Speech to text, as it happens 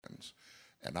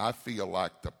And I feel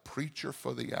like the preacher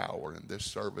for the hour in this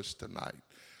service tonight.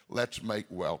 Let's make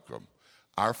welcome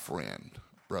our friend,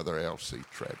 Brother L.C.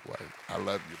 Treadway. I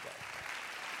love you, brother.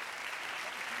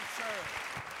 Thank you, sir.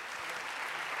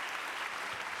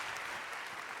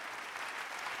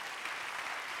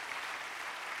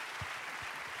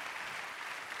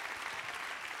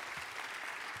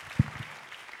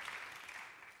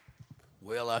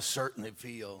 Well, I certainly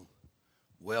feel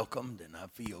welcomed, and I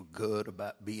feel good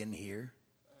about being here.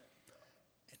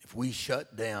 And if we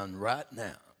shut down right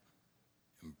now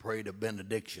and prayed a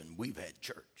benediction, we've had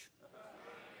church.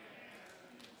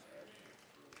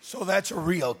 So that's a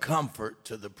real comfort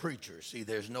to the preacher. See,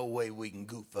 there's no way we can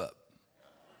goof up.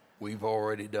 We've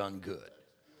already done good.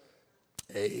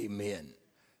 Amen.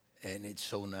 And it's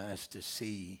so nice to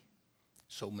see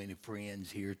so many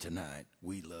friends here tonight.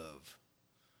 We love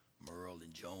Merle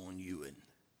and Joan Ewan.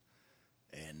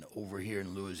 And over here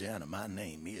in Louisiana, my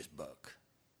name is Buck.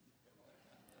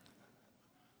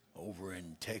 Over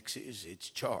in Texas,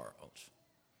 it's Charles.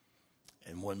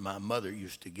 And when my mother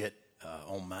used to get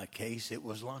on my case, it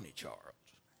was Lonnie Charles.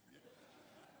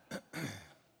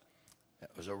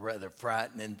 That was a rather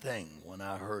frightening thing when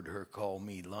I heard her call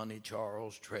me Lonnie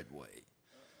Charles Treadway.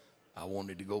 I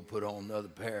wanted to go put on another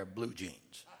pair of blue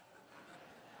jeans,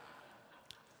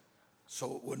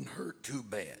 so it wouldn't hurt too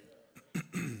bad.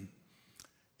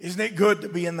 Isn't it good to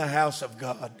be in the house of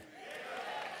God?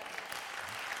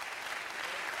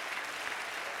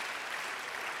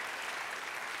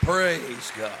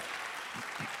 Praise God.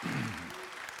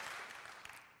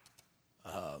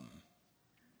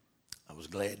 I was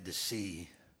glad to see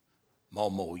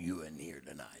Momo Ewan here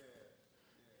tonight.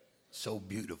 So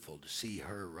beautiful to see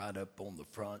her right up on the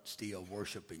front, still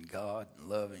worshiping God and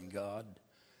loving God.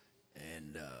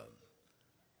 And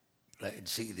glad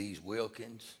to see these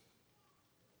Wilkins.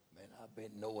 Man, I've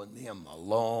been knowing them a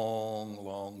long,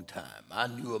 long time. I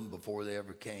knew them before they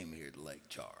ever came here to Lake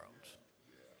Charles.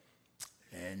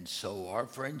 And so our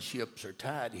friendships are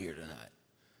tied here tonight.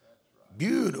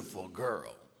 Beautiful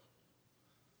girl.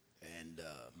 And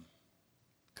a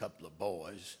couple of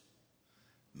boys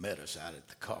met us out at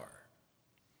the car.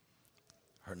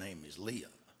 Her name is Leah.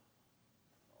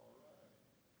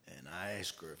 And I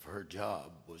asked her if her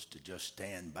job was to just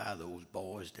stand by those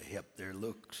boys to help their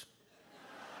looks.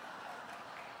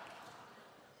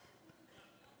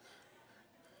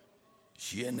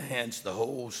 She enhanced the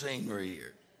whole scenery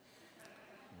here.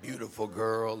 Beautiful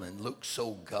girl and looks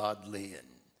so godly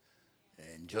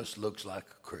and just looks like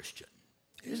a Christian.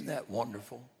 Isn't that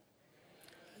wonderful?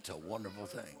 It's a wonderful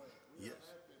thing. Yes.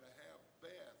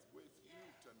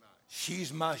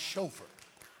 She's my chauffeur.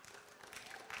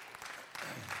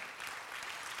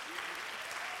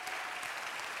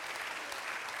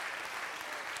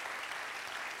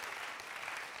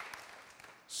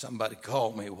 Somebody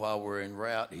called me while we're en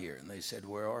route here, and they said,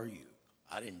 "Where are you?"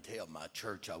 I didn't tell my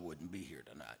church I wouldn't be here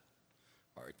tonight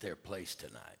or at their place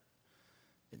tonight.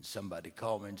 And somebody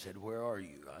called me and said, "Where are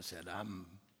you?" I said,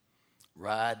 "I'm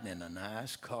riding in a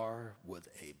nice car with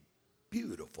a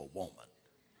beautiful woman.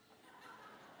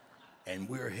 And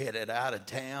we're headed out of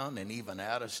town and even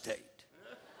out of state."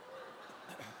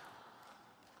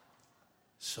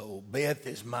 So Beth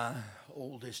is my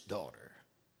oldest daughter.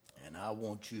 And I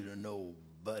want you to know,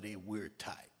 buddy, we're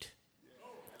tight.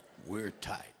 We're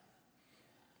tight.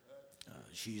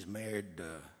 She's married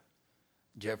to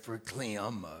Jeffrey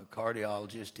Clem, a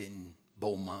cardiologist in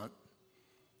Beaumont.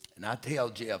 And I tell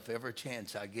Jeff every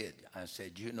chance I get, I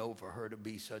said, "You know, for her to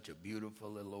be such a beautiful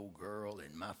little old girl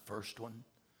and my first one,"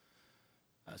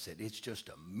 I said, "it's just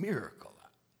a miracle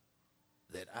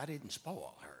that I didn't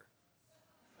spoil her."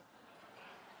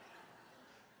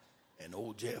 And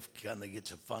old Jeff kind of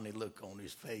gets a funny look on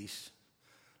his face,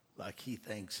 like he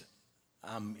thinks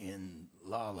I'm in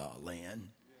La La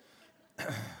Land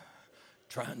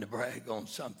trying to brag on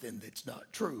something that's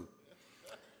not true.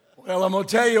 Well, I'm going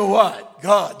to tell you what,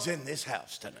 God's in this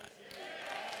house tonight.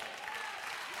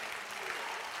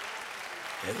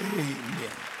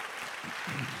 Amen.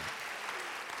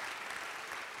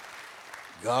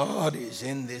 God is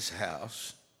in this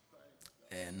house,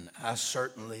 and I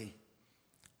certainly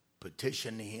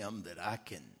petition him that I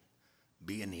can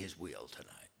be in his will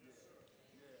tonight.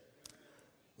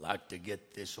 Like to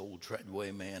get this old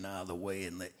Treadway man out of the way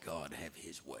and let God have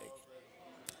his way.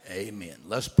 Amen.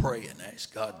 Let's pray and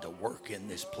ask God to work in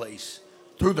this place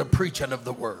through the preaching of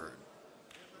the word.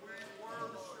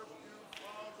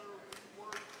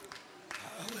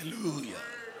 Hallelujah.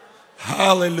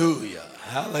 Hallelujah.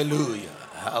 Hallelujah.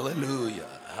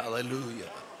 Hallelujah.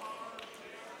 Hallelujah.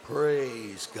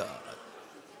 Praise God.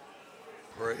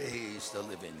 Praise the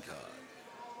living God.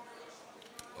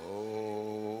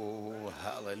 Oh.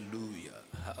 Hallelujah.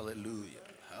 Hallelujah.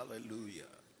 Hallelujah.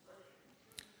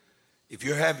 If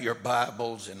you have your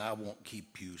Bibles, and I won't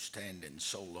keep you standing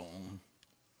so long,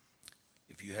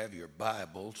 if you have your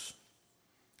Bibles,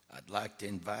 I'd like to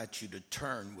invite you to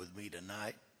turn with me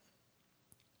tonight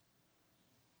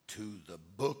to the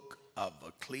book of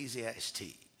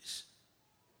Ecclesiastes.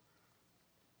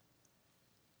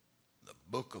 The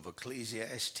book of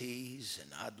Ecclesiastes,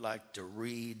 and I'd like to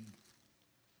read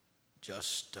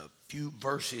just a few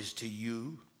verses to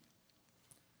you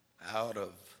out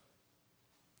of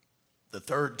the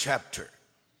 3rd chapter.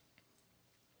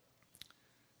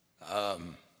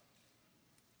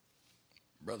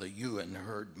 Brother Ewan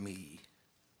heard me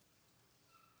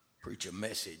preach a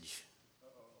message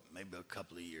maybe a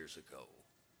couple of years ago,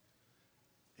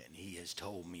 and he has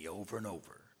told me over and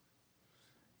over,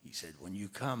 he said, when you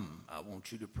come, I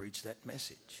want you to preach that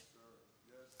message.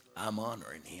 I'm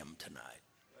honoring him tonight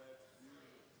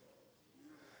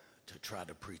to try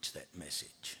to preach that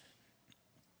message.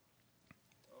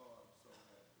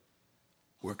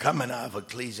 We're coming out of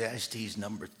Ecclesiastes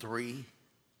number 3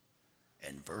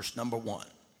 and verse number 1.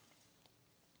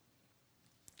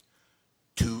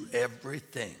 To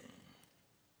everything.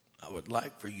 I would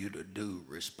like for you to do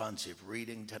responsive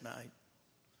reading tonight.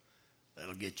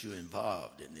 That'll get you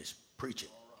involved in this preaching.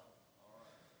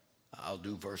 I'll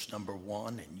do verse number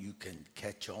 1 and you can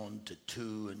catch on to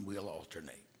 2 and we'll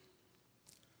alternate.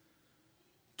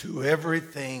 To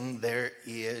everything there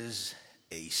is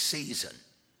a season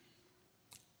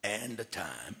and a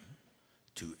time,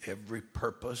 to every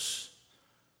purpose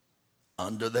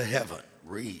under the heaven.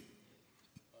 Read.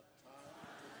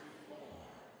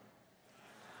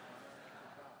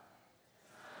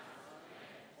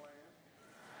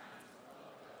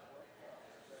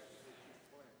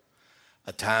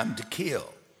 A time to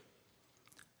kill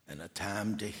and a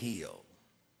time to heal.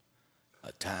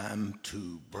 A time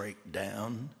to break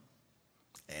down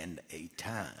and a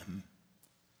time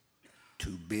to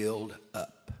build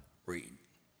up. Read.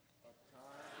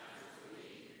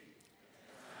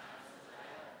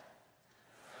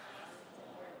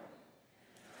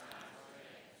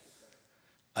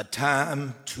 A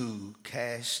time to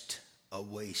cast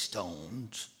away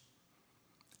stones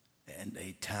and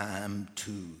a time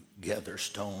to gather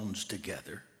stones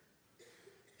together,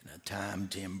 and a time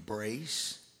to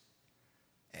embrace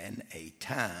and a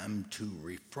time to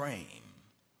refrain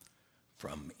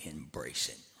from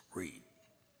embracing. Read.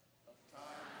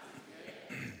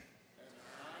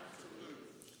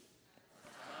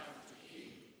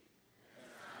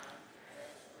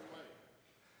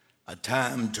 A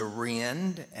time to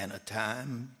rend and a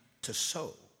time to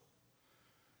sow,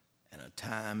 and a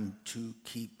time to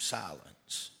keep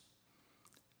silence,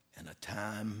 and a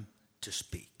time to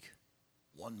speak.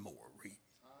 One more, read.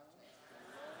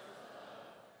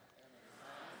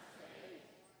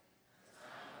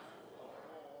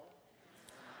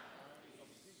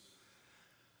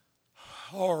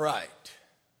 All right.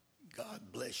 God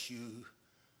bless you.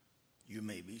 You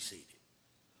may be seated.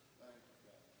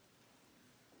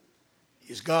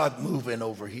 Is God moving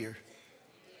over here?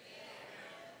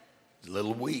 It's a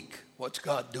little weak. What's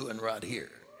God doing right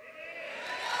here?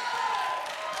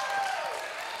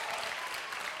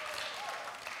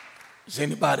 Is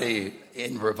anybody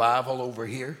in revival over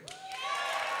here?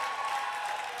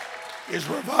 Is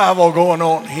revival going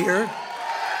on here?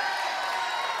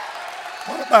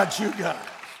 What about you guys?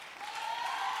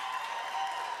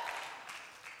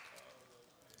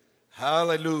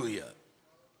 Hallelujah.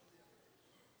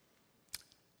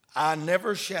 I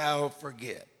never shall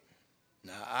forget.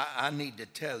 Now, I need to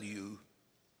tell you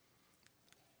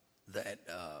that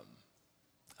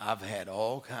I've had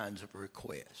all kinds of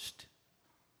requests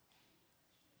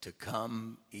to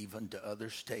come even to other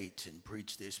states and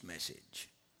preach this message.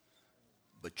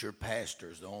 But your pastor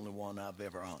is the only one I've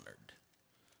ever honored.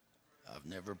 I've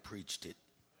never preached it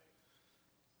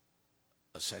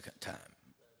a second time.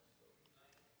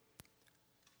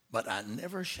 But I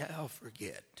never shall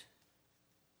forget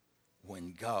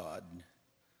when God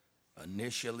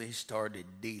initially started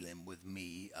dealing with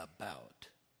me about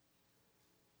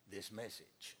this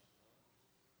message.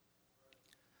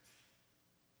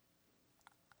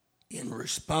 In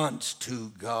response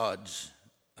to God's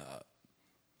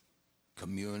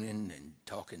communion and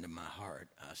talking to my heart,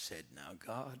 I said, now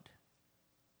God,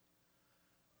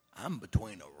 I'm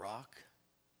between a rock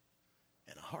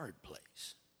and a hard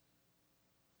place.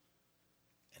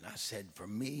 And I said, for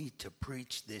me to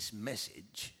preach this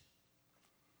message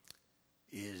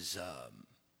is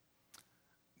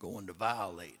going to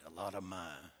violate a lot of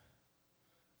my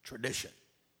tradition.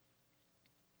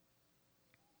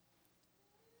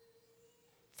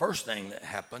 First thing that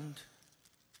happened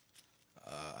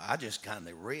I just kind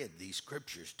of read these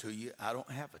scriptures to you. I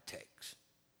don't have a text.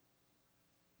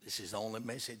 This is the only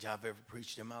message I've ever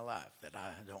preached in my life, that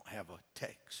I don't have a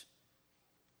text.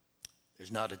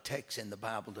 There's not a text in the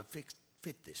Bible to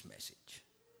fit this message.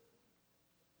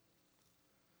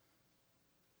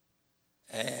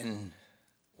 And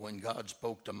when God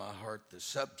spoke to my heart the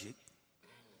subject,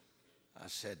 I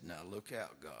said, now look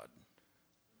out, God.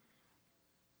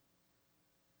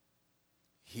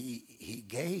 He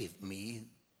gave me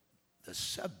the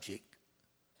subject,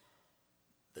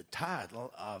 the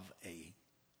title of a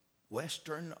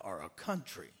Western or a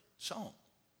country song.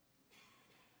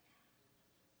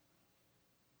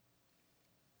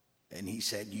 And he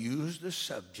said, use the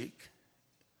subject.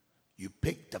 You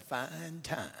picked a fine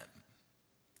time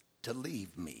to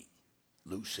leave me,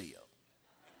 Lucille.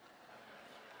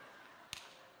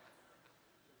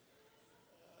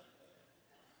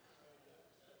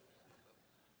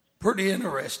 Pretty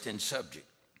interesting subject.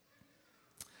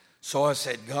 So I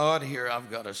said, God, here I've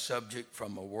got a subject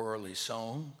from a worldly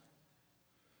song,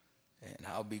 and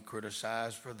I'll be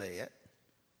criticized for that.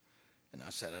 And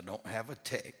I said, I don't have a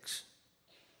text.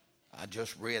 I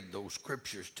just read those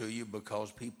scriptures to you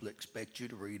because people expect you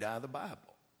to read out of the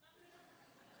Bible.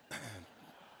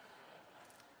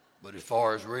 But as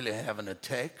far as really having a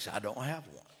text, I don't have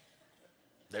one.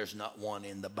 There's not one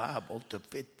in the Bible to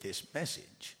fit this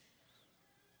message.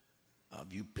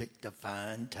 You picked a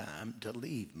fine time to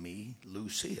leave me,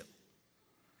 Lucille.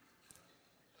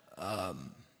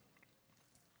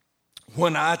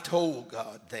 When I told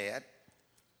God that,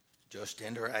 just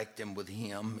interacting with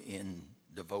him in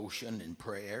devotion and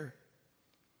prayer,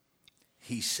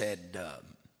 he said,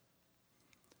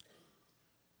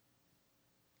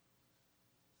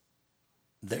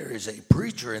 there is a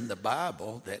preacher in the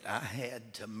Bible that I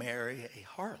had to marry a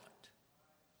harlot.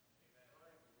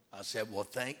 I said, well,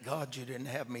 thank God you didn't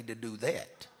have me to do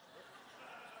that.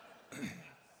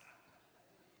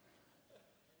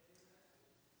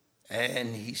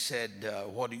 And he said,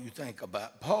 what do you think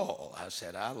about Paul? I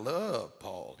said, I love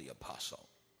Paul the apostle.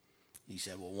 He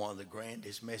said, well, one of the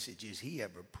grandest messages he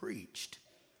ever preached,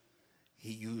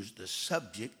 he used the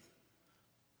subject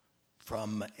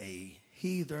from a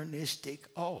heathenistic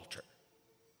altar.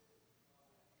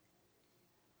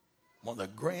 One of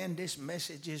the grandest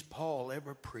messages Paul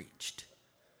ever preached.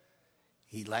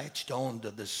 He latched on to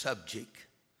the subject,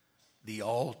 the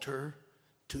altar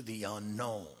to the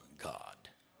unknown God.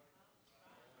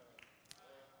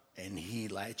 And he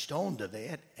latched on to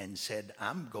that and said,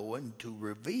 I'm going to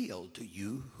reveal to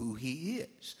you who he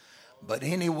is. But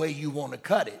any way you want to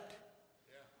cut it,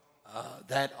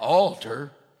 that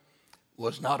altar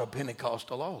was not a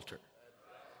Pentecostal altar.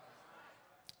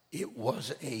 It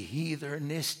was a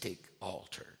heathenistic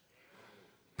altar.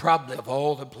 Probably of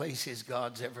all the places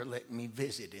God's ever let me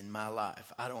visit in my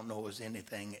life, I don't know has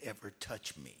anything ever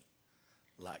touched me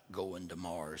like going to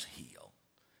Mars Hill.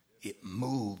 It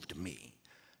moved me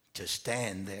to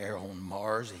stand there on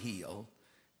Mars Hill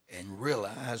and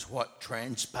realize what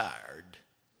transpired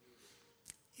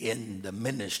in the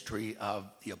ministry of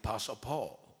the Apostle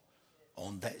Paul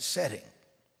on that setting.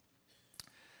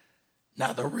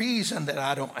 Now, the reason that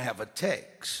I don't have a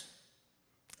text,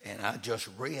 and I just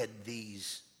read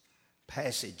these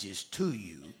passages to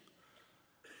you,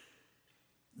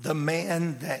 the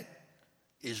man that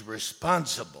is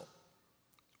responsible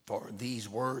for these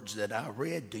words that I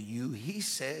read to you, he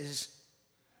says,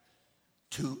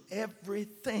 to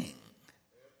everything.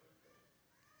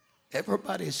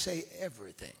 Everybody say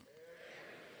everything.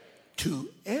 To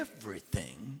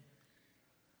everything,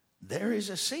 there is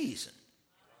a season.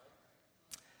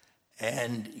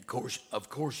 And of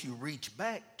course, you reach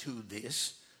back to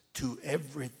this, to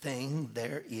everything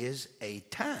there is a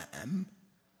time,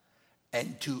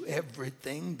 and to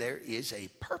everything there is a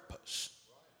purpose.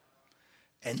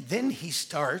 And then he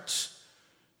starts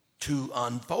to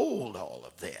unfold all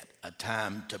of that, a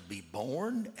time to be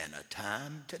born and a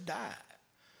time to die.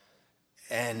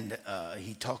 And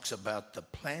he talks about the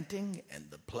planting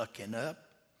and the plucking up,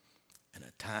 and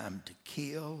a time to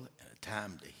kill, and a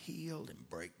time to heal and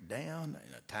break down,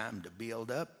 and a time to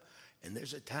build up, and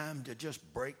there's a time to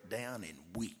just break down and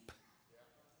weep.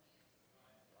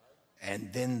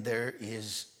 And then there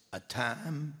is a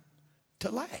time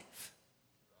to laugh.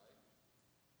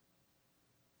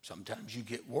 Sometimes you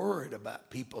get worried about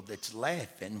people that's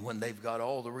laughing when they've got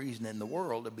all the reason in the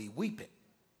world to be weeping.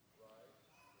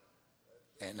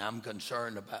 And I'm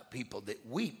concerned about people that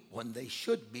weep when they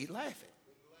should be laughing.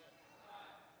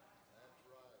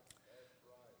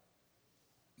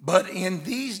 But in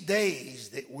these days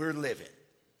that we're living,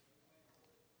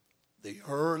 the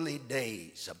early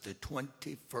days of the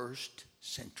 21st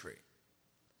century,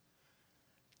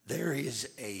 there is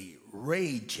a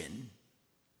raging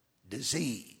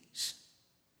disease,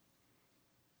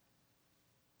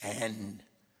 and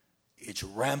it's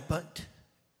rampant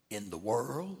in the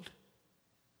world.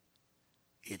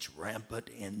 It's rampant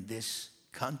in this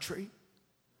country,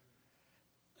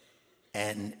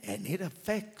 and it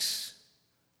affects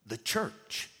the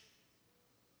church,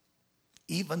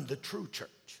 even the true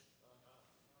church.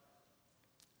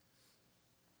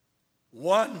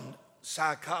 One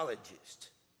psychologist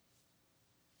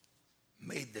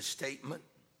made the statement.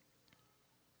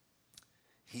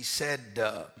 He said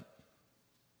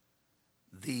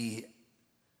the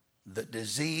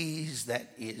disease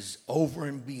that is over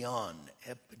and beyond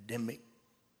epidemic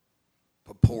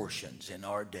proportions in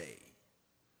our day,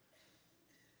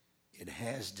 it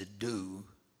has to do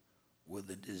with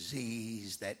a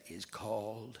disease that is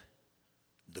called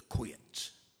the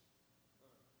quits.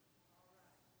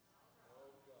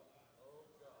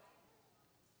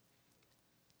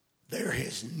 There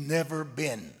has never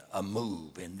been a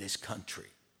move in this country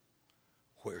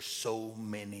where so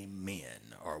many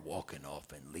men are walking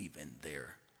off and leaving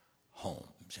their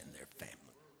homes and their family.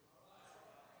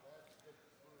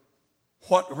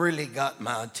 What really got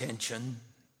my attention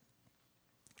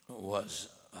was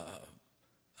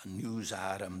a news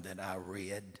item that I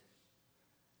read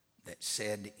that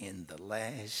said in the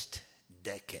last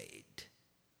decade,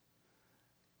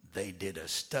 they did a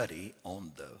study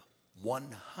on the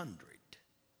 100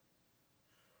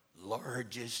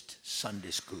 largest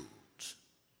Sunday schools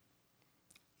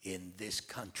in this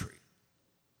country.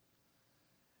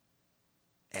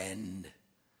 And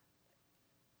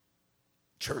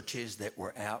churches that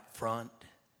were out front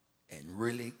and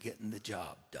really getting the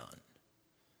job done.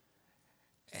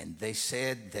 And they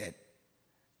said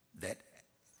that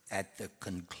at the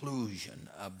conclusion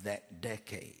of that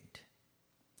decade,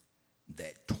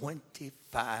 that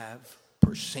 25%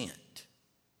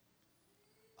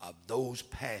 of those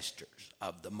pastors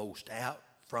of the most out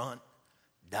front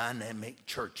dynamic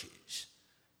churches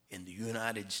in the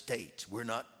United States, we're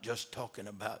not just talking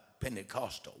about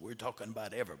Pentecostal, we're talking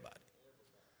about everybody,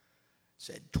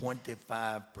 said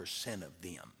 25% of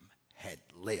them had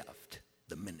left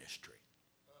the ministry.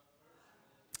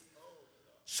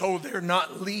 So they're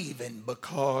not leaving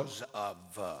because of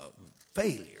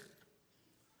failure.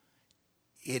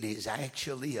 It is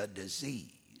actually a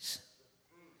disease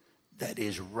that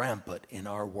is rampant in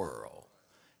our world.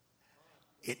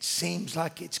 It seems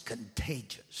like it's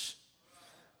contagious.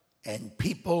 And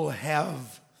people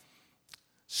have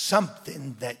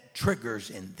something that triggers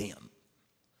in them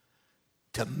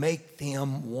to make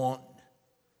them want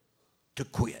to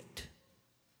quit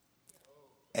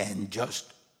and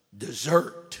just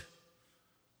desert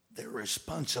their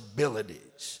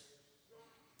responsibilities.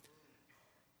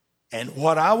 And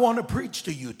what I want to preach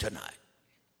to you tonight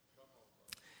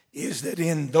is that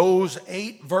in those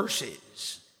 8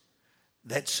 verses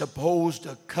that's supposed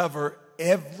to cover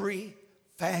every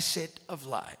facet of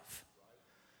life,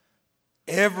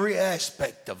 every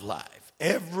aspect of life,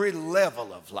 every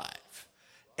level of life,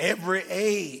 every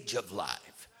age of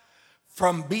life,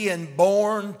 from being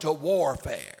born to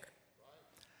warfare,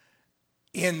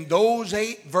 in those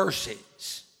 8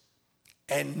 verses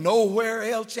and nowhere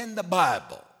else in the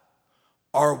Bible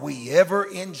are we ever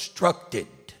instructed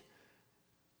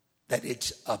that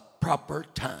it's a proper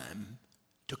time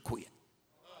to quit.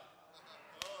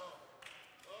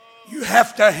 You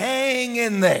have to hang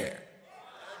in there.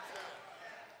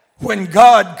 When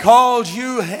God calls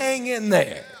you, hang in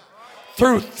there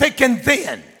through thick and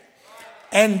thin,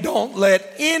 and don't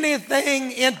let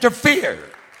anything interfere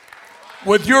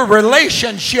with your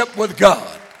relationship with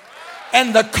God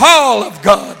and the call of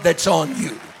God that's on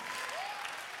you.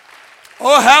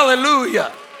 Oh,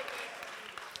 hallelujah.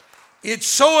 It's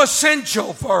so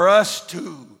essential for us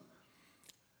to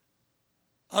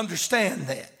understand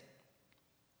that.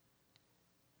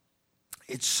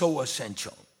 It's so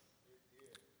essential.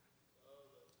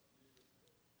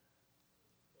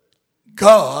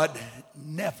 God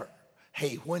never,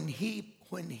 when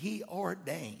he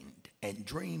ordained and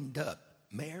dreamed up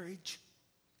marriage,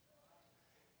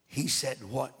 he said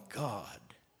what God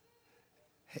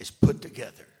has put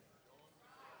together,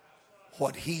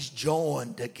 what he's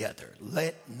joined together,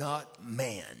 let not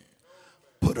man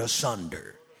put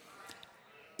asunder.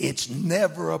 It's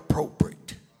never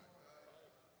appropriate.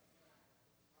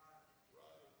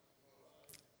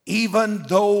 Even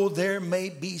though there may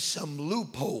be some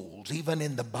loopholes even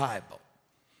in the Bible.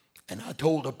 And I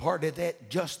told a part of that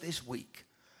just this week.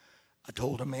 I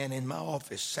told a man in my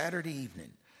office Saturday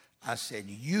evening, I said,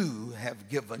 you have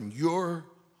given your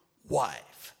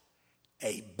wife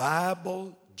a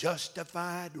Bible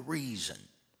justified reason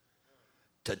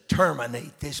to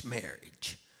terminate this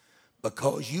marriage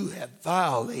because you have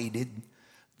violated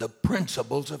the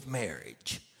principles of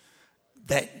marriage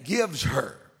that gives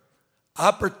her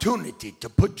opportunity to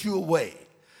put you away.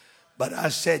 But I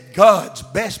said, God's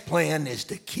best plan is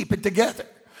to keep it together.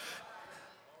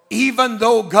 Even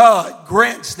though God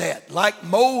grants that, like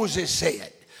Moses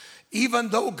said, even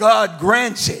though God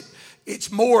grants it,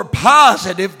 it's more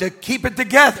positive to keep it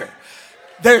together.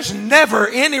 There's never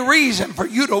any reason for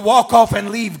you to walk off and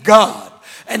leave God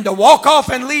and to walk off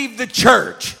and leave the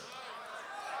church.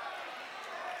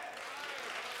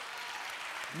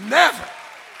 Never.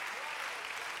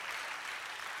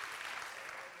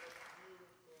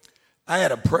 I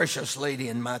had a precious lady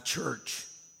in my church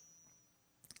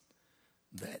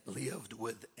that lived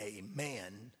with a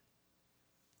man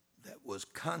that was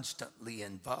constantly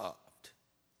involved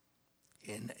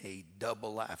in a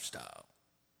double lifestyle.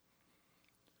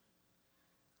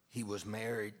 He was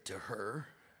married to her,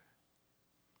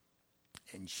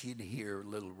 and she'd hear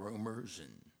little rumors,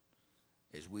 and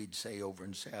as we'd say over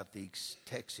in Southeast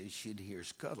Texas, she'd hear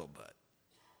scuttlebutt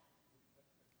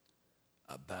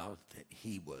about that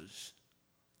he was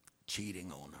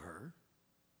cheating on her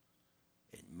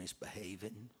and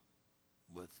misbehaving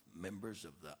with members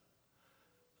of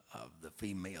the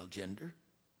female gender.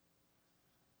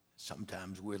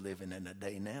 Sometimes we're living in a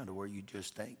day now to where you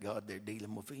just thank God they're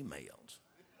dealing with females.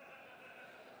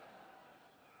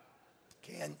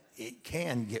 It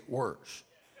can get worse.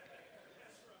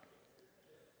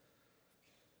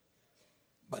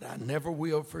 But I never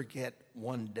will forget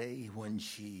one day when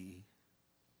she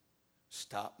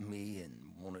stopped me and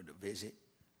wanted to visit.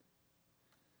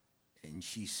 And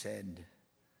she said,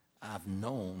 I've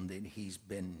known that he's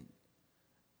been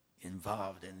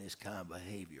involved in this kind of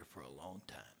behavior for a long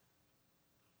time.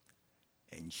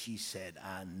 And she said,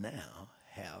 I now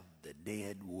have the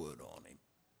dead wood on him.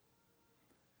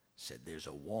 Said, there's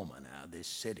a woman out of this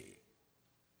city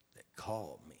that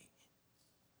called me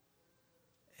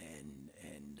and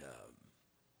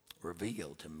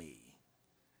revealed to me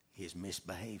his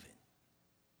misbehaving.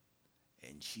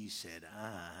 And she said,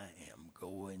 I am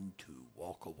going to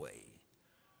walk away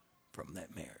from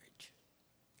that marriage.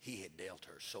 He had dealt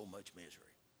her so much misery.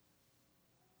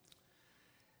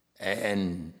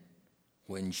 And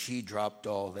when she dropped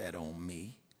all that on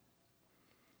me,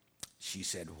 she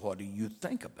said, what do you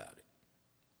think about it?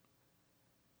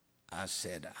 I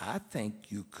said, I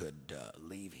think you could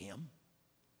leave him.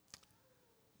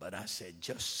 But I said,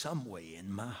 just some way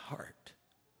in my heart,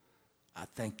 I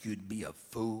think you'd be a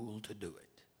fool to do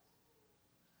it.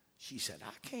 She said,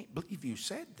 I can't believe you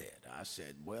said that. I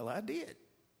said, well, I did.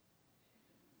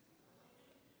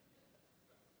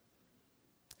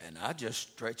 And I just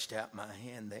stretched out my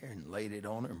hand there and laid it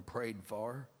on her and prayed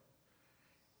for her.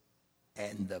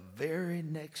 And the very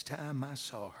next time I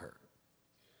saw her,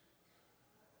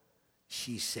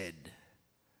 she said,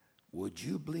 would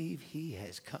you believe he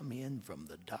has come in from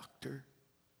the doctor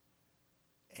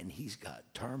and he's got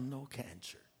terminal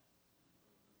cancer?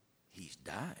 He's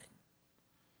dying.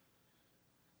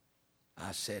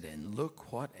 I said, and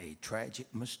look what a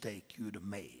tragic mistake you'd have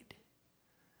made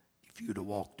if you'd have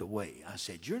walked away. I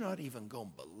said, you're not even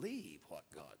going to believe what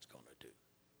God's going to do.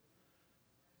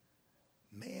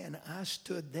 Man, I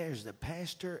stood there as the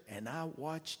pastor and I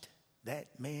watched that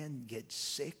man get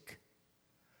sick.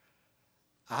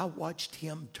 I watched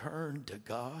him turn to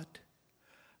God.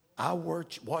 I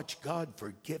watched God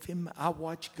forgive him. I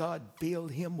watched God fill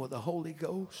him with the Holy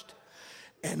Ghost.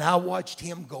 And I watched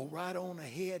him go right on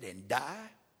ahead and die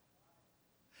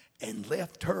and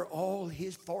left her all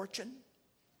his fortune.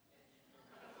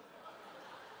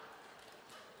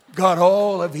 Got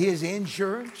all of his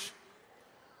insurance.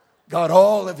 Got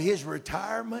all of his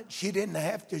retirement. She didn't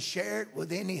have to share it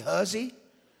with any hussy.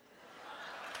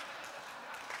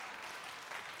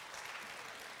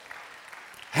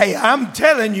 Hey, I'm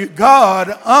telling you,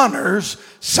 God honors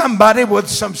somebody with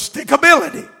some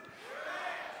stickability.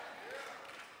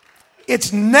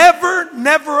 It's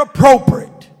never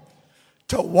appropriate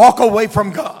to walk away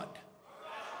from God.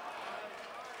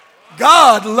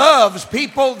 God loves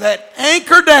people that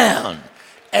anchor down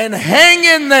and hang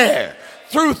in there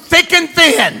through thick and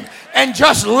thin and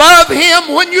just love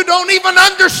him when you don't even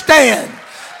understand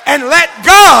and let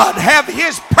God have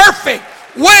his perfect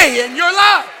way in your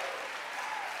life.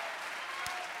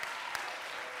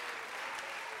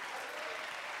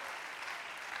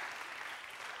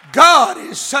 God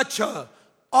is such an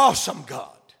awesome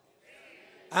God.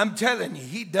 I'm telling you,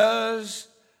 he does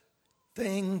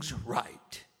things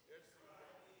right.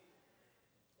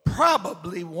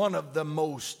 Probably one of the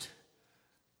most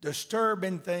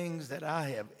disturbing things that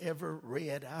I have ever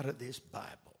read out of this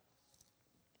Bible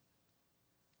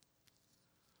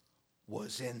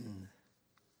was in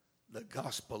the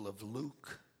Gospel of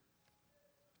Luke.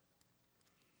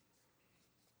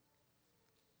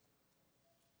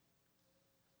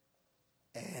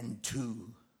 And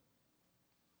to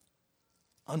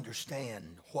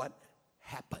understand what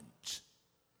happens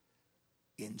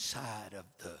inside of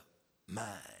the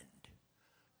mind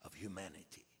of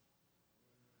humanity.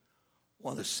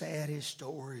 One of the saddest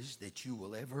stories that you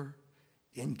will ever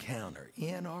encounter,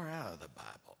 in or out of the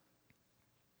Bible.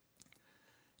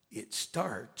 It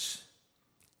starts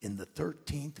in the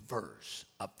 13th verse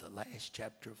of the last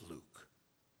chapter of Luke.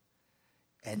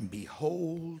 And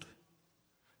behold,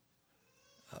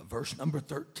 verse number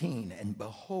 13, and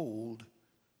behold,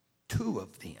 two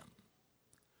of them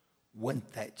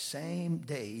went that same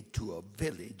day to a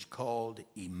village called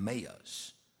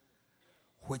Emmaus,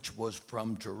 which was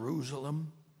from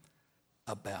Jerusalem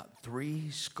about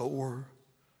 80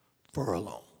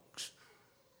 furlongs.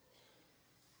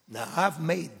 Now, I've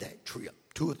made that trip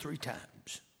 2 or 3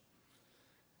 times.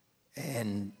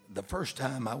 And the first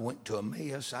time I went to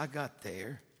Emmaus, I got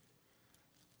there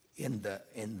in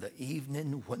the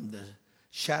evening when the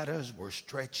shadows were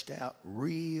stretched out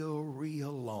real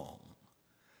long.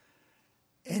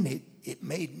 And it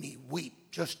made me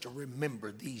weep just to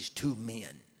remember these two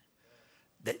men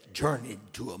that journeyed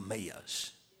to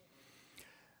Emmaus.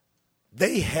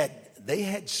 They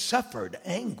had suffered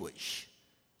anguish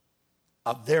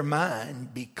of their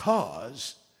mind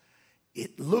because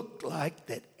it looked like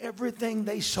that everything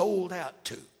they sold out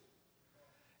to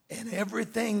and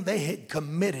everything they had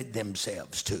committed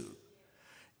themselves to,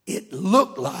 it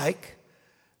looked like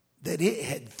that it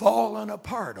had fallen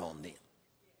apart on them.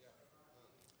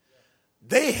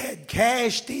 They had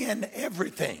cashed in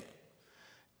everything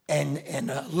and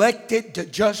elected to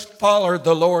just follow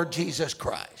the Lord Jesus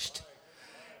Christ.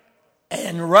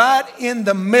 And right in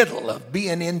the middle of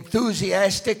being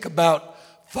enthusiastic about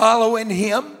following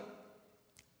him,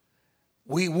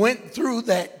 we went through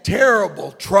that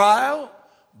terrible trial,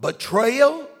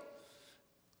 betrayal,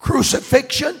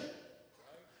 crucifixion.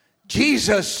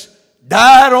 Jesus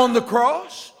died on the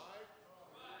cross.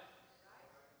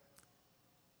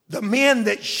 The men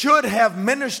that should have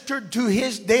ministered to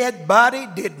his dead body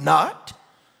did not.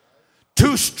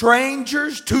 2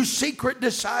 strangers, 2 secret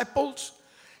disciples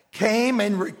came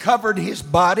and recovered his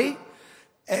body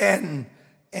and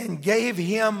gave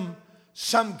him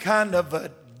some kind of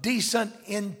a decent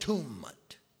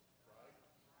entombment.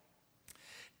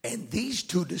 And these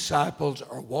 2 disciples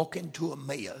are walking to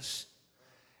Emmaus,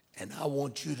 and I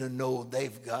want you to know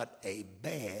they've got a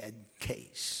bad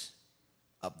case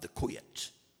of the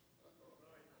quits.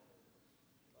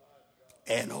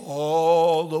 And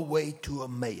all the way to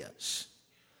Emmaus,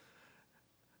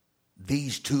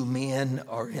 these 2 men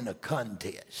are in a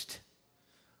contest.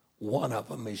 One of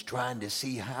them is trying to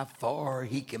see how far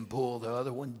he can pull the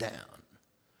other one down.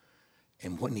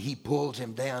 And when he pulls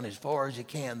him down as far as he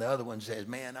can, the other one says,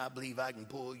 "Man, I believe I can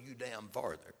pull you down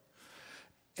farther."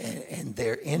 And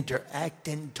they're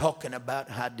interacting, talking about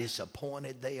how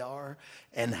disappointed they are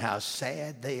and how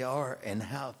sad they are and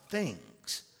how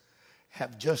things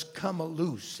have just come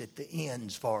loose at the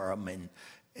ends for them.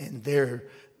 And they're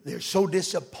so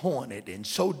disappointed and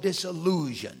so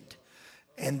disillusioned.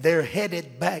 And they're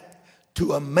headed back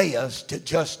to Emmaus to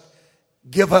just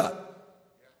give up.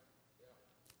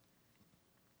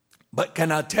 But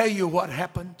can I tell you what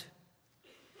happened?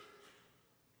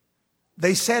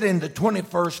 They said in the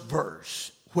 21st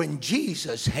verse, when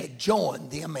Jesus had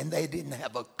joined them and they didn't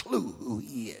have a clue who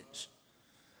he is.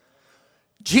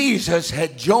 Jesus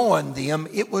had joined them.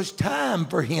 It was time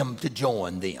for him to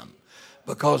join them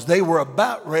because they were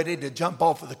about ready to jump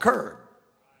off of the curb.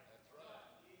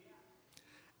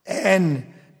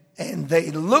 And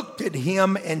they looked at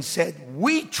him and said,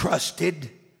 "We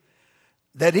trusted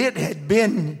that it had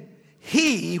been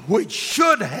he which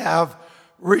should have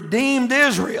redeemed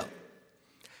Israel.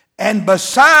 And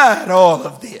beside all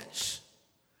of this,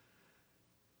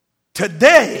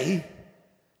 today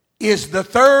is the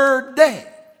 3rd day."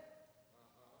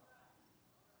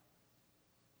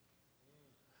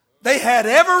 They had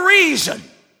every reason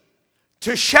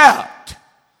to shout,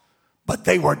 but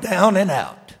they were down and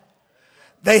out.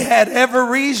 They had every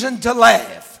reason to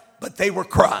laugh, but they were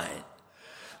crying.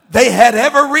 They had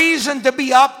every reason to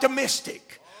be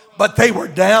optimistic, but they were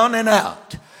down and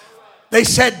out. They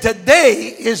said, "Today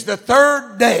is the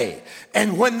 3rd day."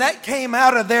 And when that came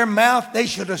out of their mouth, they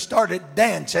should have started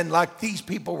dancing like these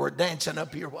people were dancing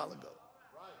up here a while ago.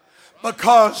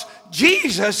 Because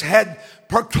Jesus had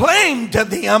proclaimed to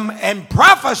them and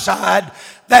prophesied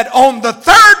that on the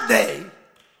 3rd day,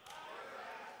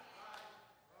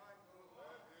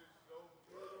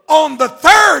 on the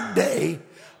third day,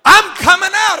 I'm coming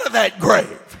out of that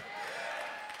grave.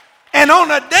 And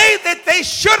on a day that they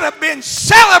should have been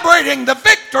celebrating the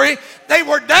victory, they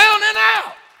were down and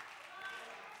out.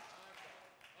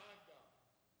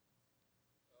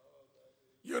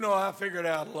 You know, I figured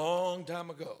out a long time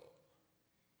ago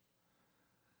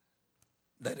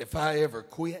that if I ever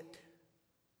quit,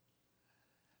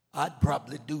 I'd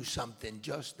probably do something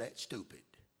just that stupid.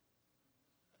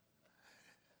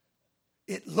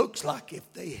 It looks like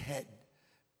if they had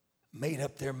made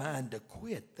up their mind to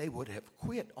quit, they would have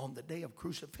quit on the day of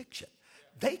crucifixion.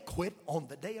 They quit on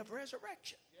the day of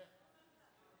resurrection.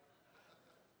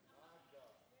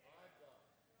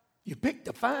 You picked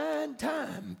a fine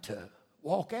time to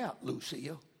walk out,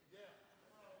 Lucille.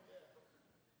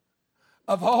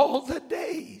 Of all the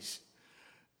days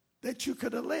that you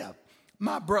could have left.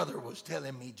 My brother was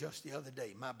telling me just the other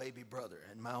day, my baby brother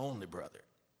and my only brother.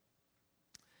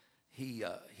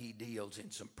 He deals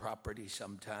in some property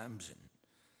sometimes,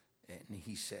 and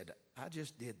he said, I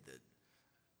just did the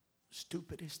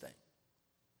stupidest thing.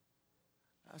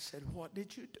 I said, what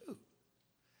did you do?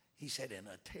 He said, in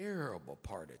a terrible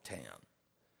part of town.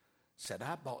 Said,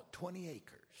 I bought 20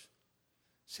 acres.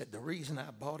 Said, the reason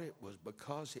I bought it was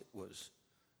because it was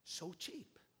so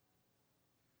cheap.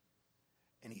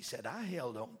 And he said, I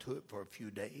held on to it for a few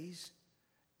days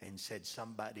and said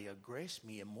somebody aggressed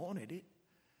me and wanted it.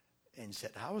 And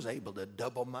said, I was able to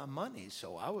double my money,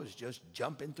 so I was just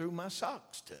jumping through my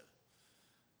socks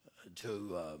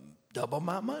to double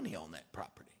my money on that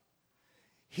property.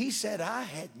 He said, I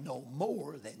had no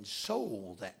more than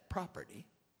sold that property,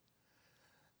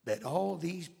 that all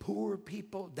these poor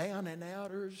people, down and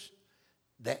outers,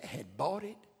 that had bought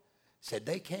it, said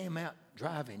they came out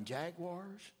driving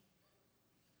Jaguars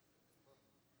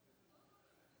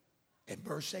and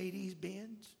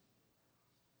Mercedes-Benz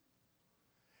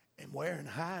and wearing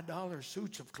high-dollar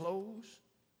suits of clothes.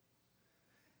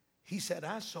 He said,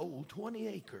 I sold 20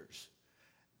 acres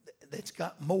that's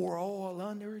got more oil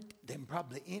under it than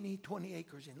probably any 20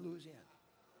 acres in Louisiana.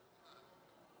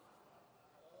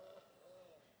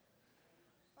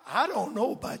 I don't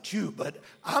know about you, but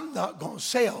I'm not going to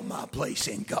sell my place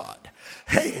in God.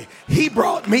 Hey, he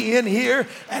brought me in here,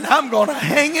 and I'm going to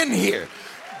hang in here.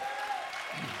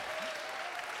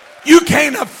 You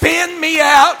can't offend me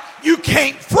out. You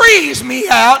can't freeze me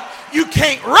out. You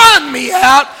can't run me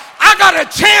out. I got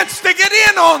a chance to get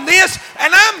in on this,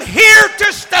 and I'm here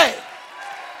to stay.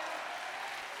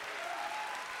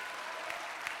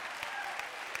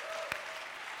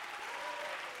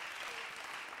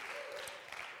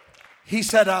 He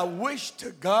said, I wish to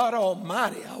God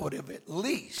Almighty I would have at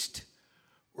least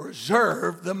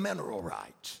reserved the mineral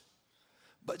rights.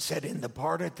 But said in the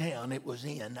part of town it was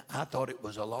in, I thought it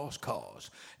was a lost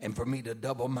cause. And for me to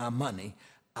double my money,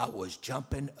 I was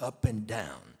jumping up and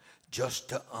down just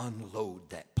to unload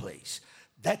that place.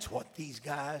 That's what these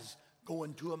guys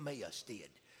going to Emmaus did.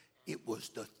 It was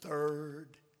the third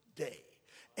day.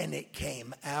 And it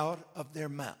came out of their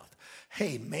mouth.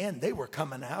 Hey, man, they were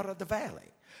coming out of the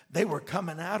valley. They were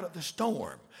coming out of the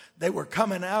storm. They were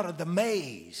coming out of the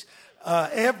maze.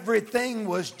 Everything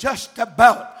was just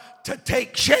about to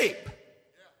take shape.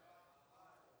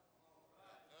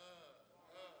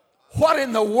 What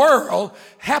in the world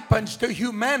happens to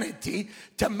humanity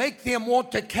to make them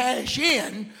want to cash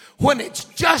in when it's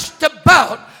just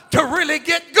about to really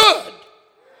get good?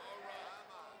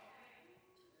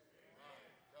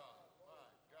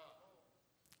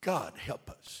 God help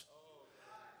us.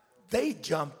 They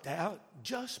jumped out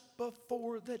just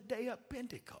before the day of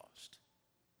Pentecost.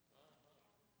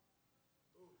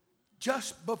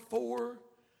 Just before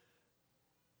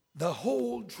the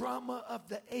whole drama of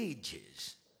the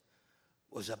ages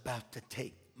was about to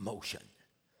take motion.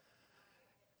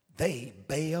 They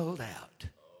bailed out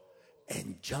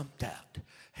and jumped out.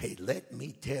 Hey, let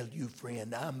me tell you,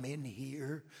 friend, I'm in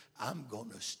here. I'm going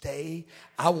to stay.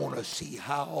 I want to see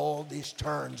how all this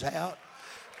turns out.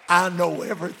 I know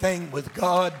everything with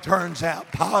God turns out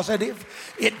positive.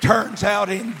 It turns out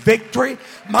in victory.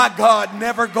 My God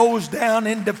never goes down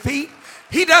in defeat.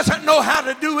 He doesn't know how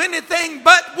to do anything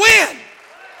but win.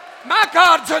 My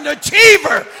God's an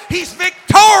achiever. He's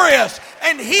victorious.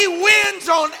 And he wins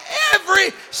on every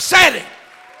setting.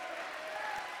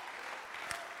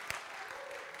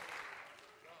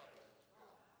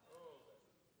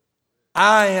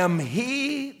 I am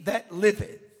he that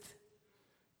liveth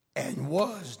and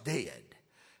was dead,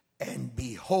 and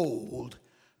behold,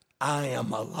 I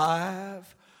am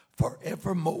alive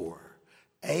forevermore.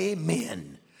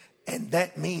 Amen. And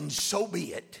that means so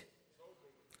be it.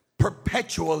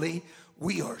 Perpetually,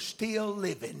 we are still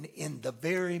living in the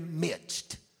very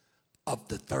midst of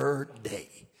the third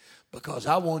day. Because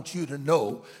I want you to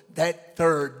know that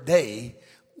third day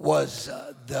was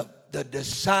the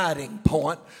deciding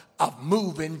point of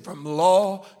moving from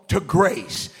law to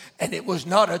grace. And it was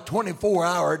not a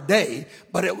 24-hour day,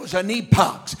 but it was an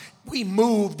epoch. We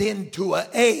moved into an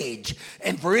age.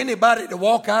 And for anybody to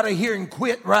walk out of here and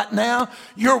quit right now,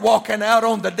 you're walking out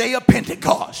on the day of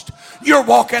Pentecost. You're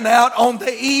walking out on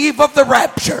the eve of the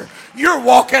rapture. You're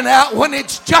walking out when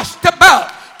it's just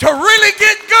about to really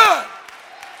get good.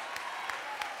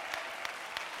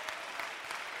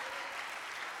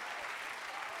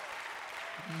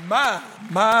 My.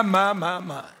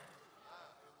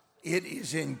 It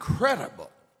is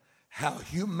incredible how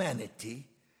humanity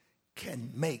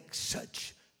can make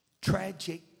such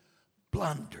tragic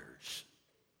blunders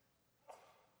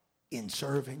in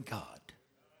serving God.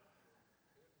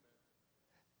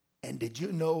 And did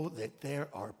you know that there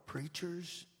are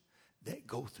preachers that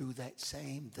go through that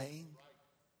same thing?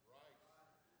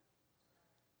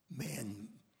 Man,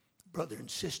 brother and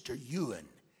sister Ewan,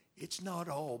 it's not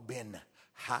all been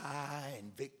high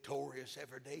and victorious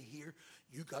every day here.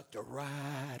 You got to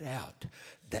ride out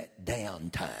that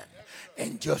downtime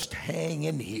and just hang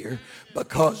in here,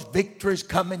 because victory's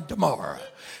coming tomorrow.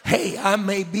 Hey, I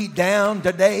may be down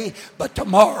today, but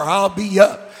tomorrow I'll be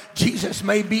up. Jesus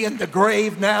may be in the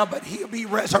grave now, but he'll be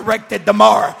resurrected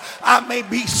tomorrow. I may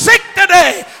be sick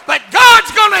today, but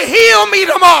God's going to heal me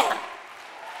tomorrow.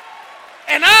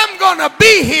 And I'm going to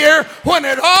be here when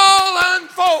it all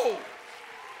unfolds.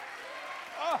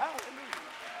 Oh, hallelujah.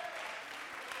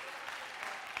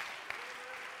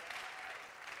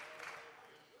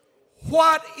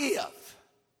 What if,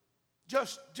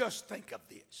 just think of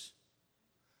this.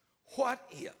 What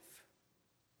if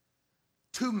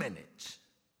 2 minutes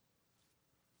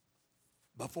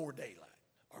before daylight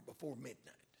or before midnight,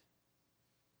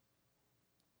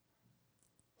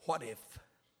 what if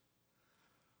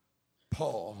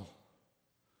Paul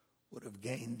would have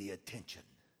gained the attention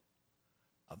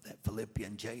of that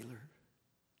Philippian jailer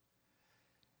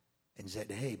and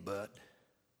said, hey, bud,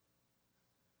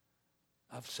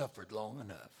 I've suffered long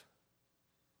enough.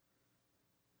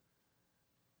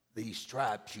 These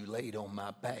stripes you laid on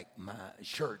my back, my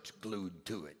shirt's glued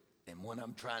to it. And when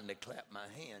I'm trying to clap my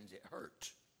hands, it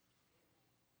hurts.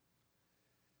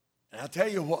 And I'll tell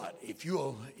you what, if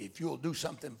you'll do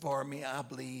something for me, I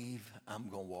believe I'm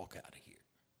going to walk out of here.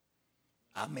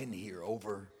 I'm in here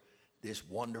over this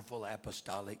wonderful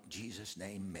apostolic Jesus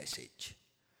name message.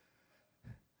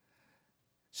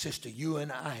 Sister, you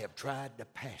and I have tried to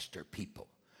pastor people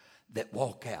that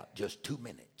walk out just 2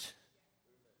 minutes.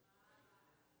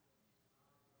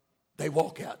 They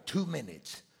walk out 2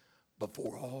 minutes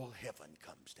before all heaven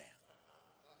comes down.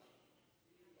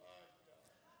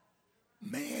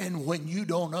 Man, when you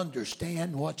don't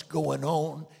understand what's going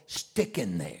on, stick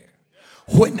in there.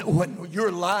 When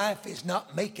your life is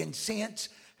not making sense,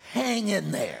 hang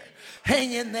in there.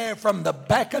 Hang in there from the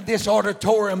back of this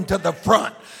auditorium to the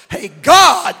front. Hey,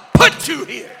 God put you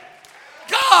here.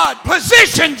 God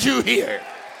positioned you here.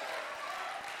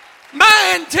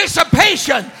 My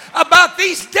anticipation about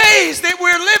these days that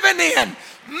we're living in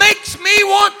makes me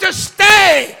want to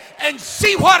stay and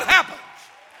see what happens.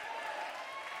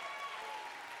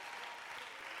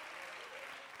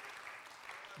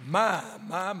 My.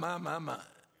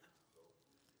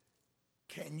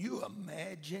 Can you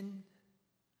imagine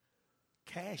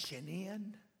cashing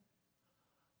in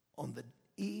on the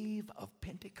eve of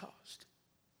Pentecost?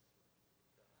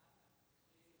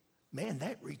 Man,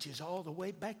 that reaches all the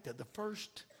way back to the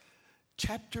first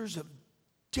chapters of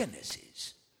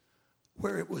Genesis,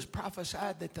 where it was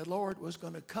prophesied that the Lord was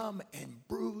going to come and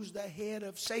bruise the head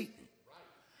of Satan.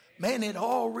 Man, it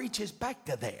all reaches back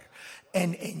to there.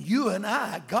 And you and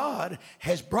I, God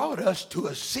has brought us to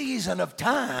a season of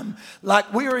time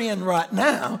like we're in right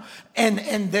now.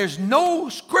 And there's no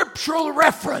scriptural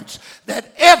reference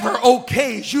that ever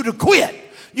okays you to quit.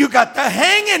 You got to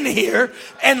hang in here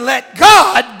and let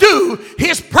God do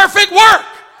his perfect work.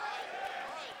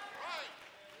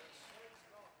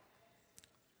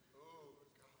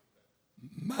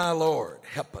 My Lord,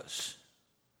 help us.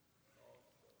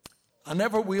 I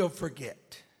never will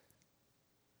forget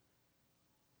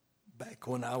back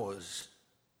when I was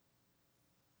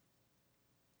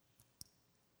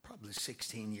probably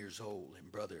 16 years old,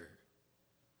 and Brother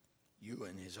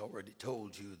Ewan has already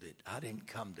told you that I didn't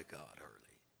come to God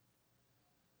early.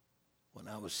 When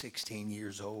I was 16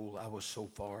 years old, I was so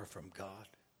far from God.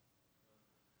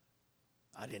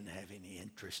 I didn't have any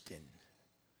interest in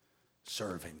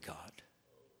serving God.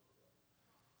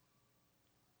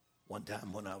 One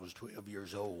time when I was 12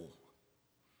 years old,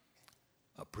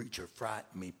 a preacher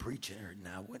frightened me preaching, and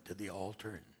I went to the altar,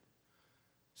 and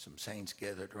some saints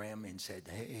gathered around me and said,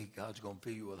 hey, God's going to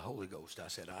fill you with the Holy Ghost. I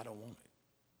said, I don't want it.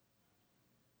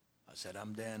 I said,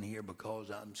 I'm down here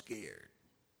because I'm scared.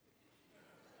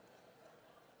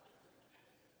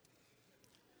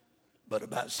 But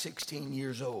about 16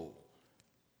 years old,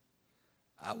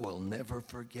 I will never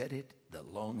forget it, the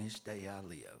longest day I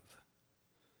live.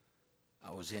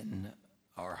 I was in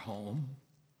our home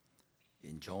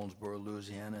in Jonesboro,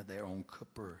 Louisiana, there on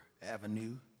Cooper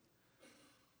Avenue.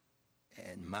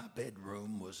 And my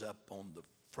bedroom was up on the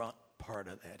front part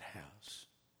of that house.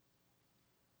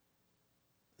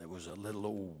 There was a little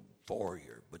old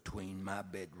foyer between my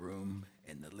bedroom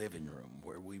and the living room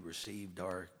where we received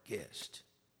our guests.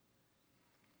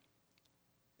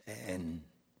 And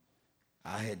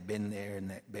I had been there in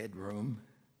that bedroom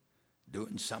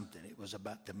doing something. It was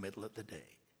about the middle of the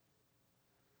day.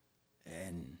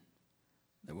 And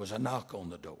there was a knock on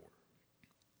the door.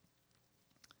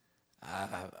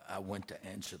 I went to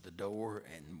answer the door,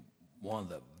 and one of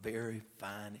the very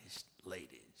finest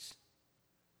ladies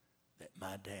that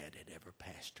my dad had ever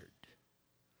pastored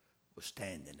was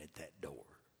standing at that door.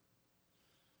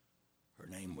 Her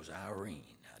name was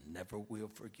Irene. I never will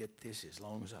forget this as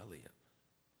long as I live.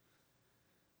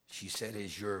 She said,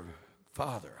 is your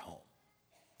father home?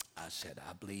 I said,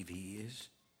 I believe he is.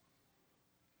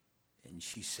 And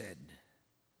she said,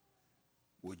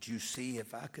 would you see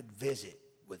if I could visit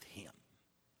with him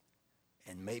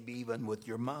and maybe even with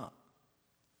your mom?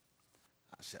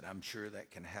 I said, I'm sure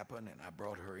that can happen. And I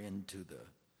brought her into the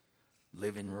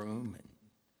living room and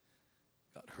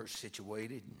got her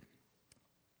situated. And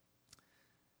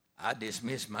I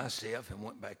dismissed myself and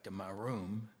went back to my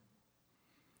room.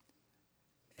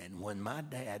 And when my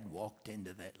dad walked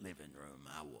into that living room,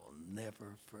 I will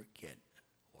never forget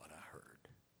what I heard.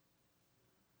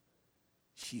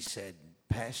 She said,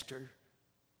 Pastor,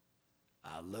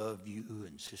 I love you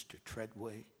and Sister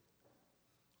Treadway.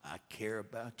 I care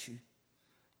about you.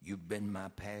 You've been my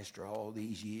pastor all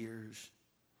these years.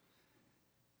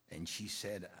 And she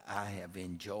said, I have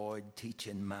enjoyed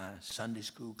teaching my Sunday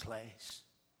school class.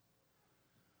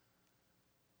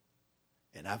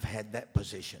 And I've had that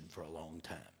position for a long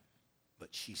time. But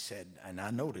she said, and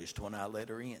I noticed when I let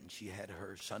her in, she had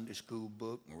her Sunday school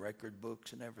book and record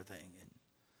books and everything. And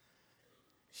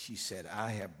she said,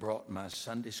 I have brought my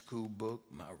Sunday school book,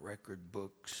 my record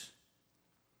books,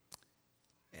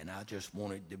 and I just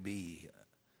wanted to be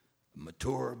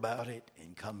mature about it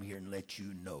and come here and let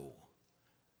you know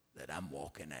that I'm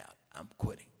walking out. I'm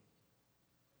quitting.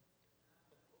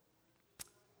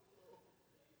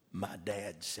 My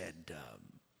dad said,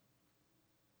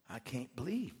 I can't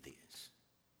believe this.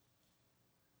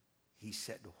 He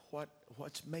said,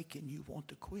 what's making you want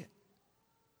to quit?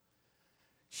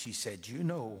 She said, you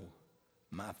know,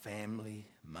 my family,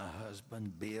 my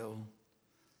husband, Bill,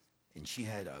 and she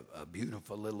had a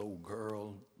beautiful little old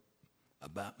girl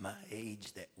about my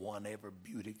age that won every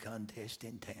beauty contest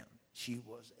in town. She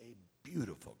was a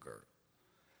beautiful girl.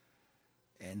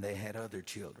 And they had other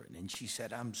children. And she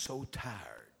said, I'm so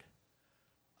tired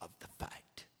of the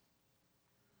fight.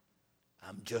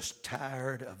 I'm just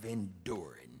tired of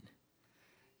enduring.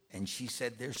 And she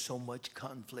said, there's so much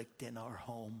conflict in our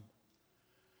home.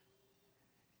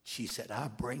 She said, I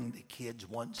bring the kids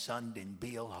one Sunday and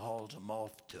Bill hauls them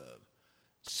off to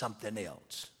something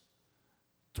else.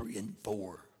 3 and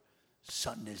 4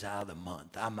 Sundays out of the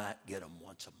month. I might get them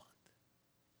once a month.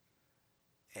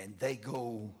 And they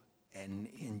go and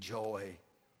enjoy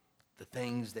the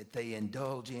things that they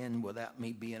indulge in without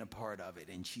me being a part of it.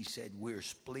 And she said, we're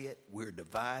split, we're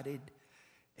divided.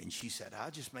 And she said, I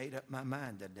just made up my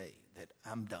mind today that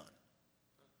I'm done.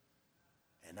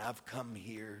 And I've come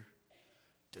here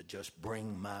to just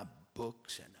bring my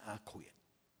books and I quit.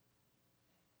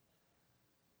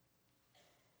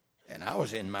 And I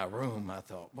was in my room. I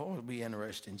thought, boy, it'll be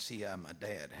interesting to see how my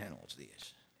dad handles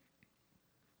this.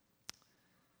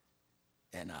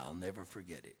 And I'll never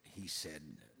forget it. He said,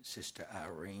 Sister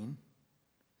Irene,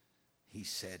 he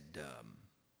said,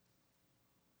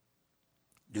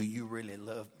 do you really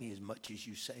love me as much as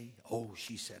you say? Oh,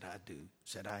 she said, I do.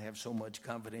 Said, I have so much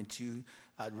confidence in you.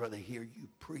 I'd rather hear you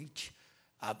preach.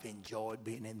 I've enjoyed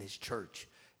being in this church,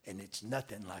 and it's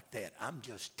nothing like that. I'm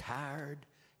just tired,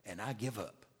 and I give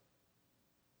up.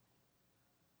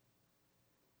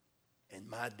 And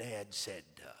my dad said,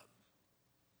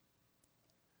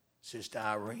 Sister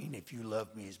Irene, if you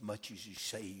love me as much as you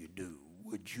say you do,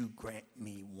 would you grant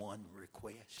me one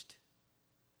request?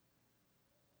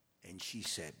 And she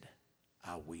said,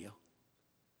 I will.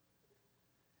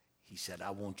 He said,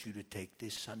 I want you to take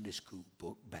this Sunday school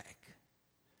book back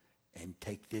and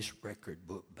take this record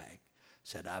book back.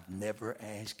 Said, I've never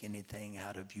asked anything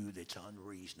out of you that's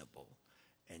unreasonable.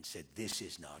 And said, this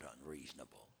is not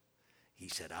unreasonable. He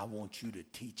said, I want you to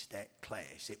teach that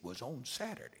class. It was on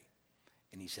Saturday.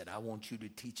 And he said, I want you to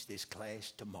teach this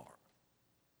class tomorrow.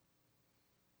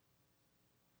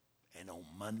 And on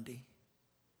Monday,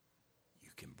 you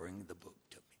can bring the book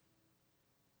to me.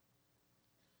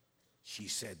 She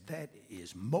said, that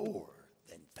is more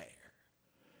than fair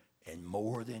and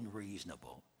more than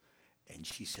reasonable. And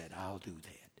she said, I'll do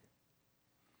that.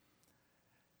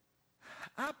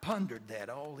 I pondered that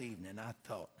all evening. I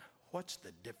thought, what's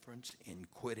the difference in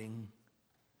quitting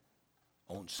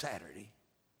on Saturday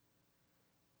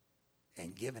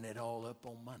and giving it all up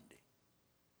on Monday?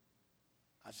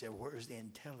 I said, where's the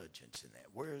intelligence in that?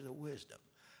 Where's the wisdom?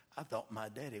 I thought my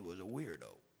daddy was a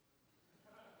weirdo.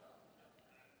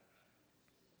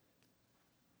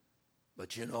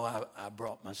 But you know, I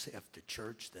brought myself to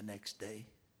church the next day,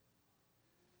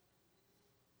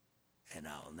 and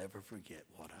I'll never forget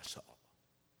what I saw.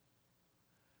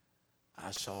 I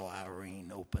saw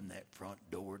Irene open that front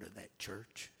door to that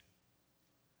church,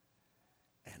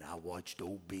 and I watched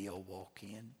old Bill walk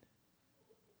in,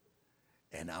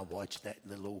 and I watched that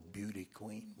little old beauty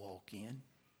queen walk in,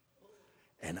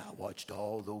 and I watched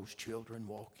all those children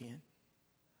walk in.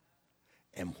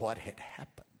 And what had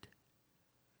happened,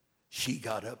 she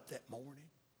got up that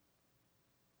morning,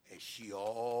 as she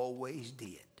always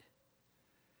did.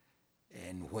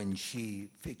 And when she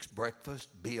fixed breakfast,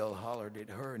 Bill hollered at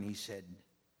her and he said,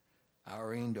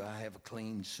 Irene, do I have a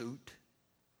clean suit?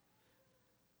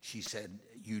 She said,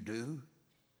 you do?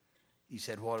 He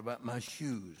said, what about my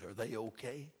shoes? Are they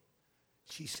okay?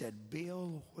 She said,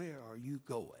 Bill, where are you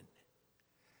going?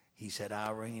 He said,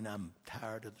 Irene, I'm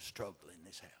tired of the struggle in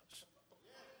this house.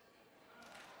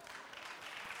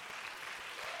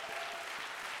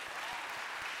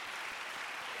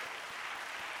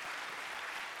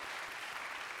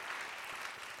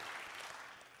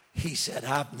 He said,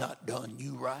 I've not done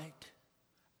you right.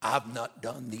 I've not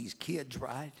done these kids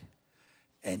right.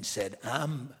 And said,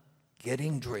 I'm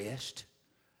getting dressed.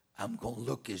 I'm going to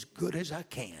look as good as I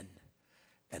can.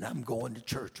 And I'm going to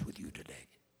church with you today.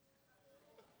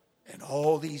 And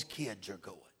all these kids are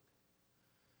going.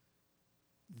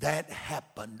 That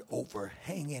happened over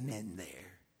hanging in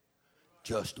there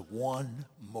just one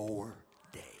more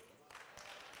day.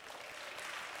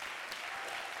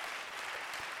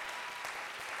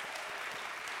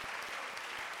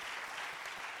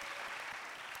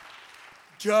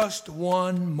 Just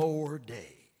one more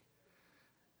day.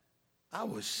 I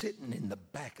was sitting in the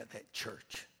back of that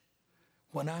church.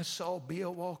 When I saw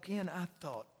Bill walk in, I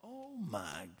thought, oh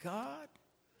my God,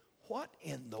 what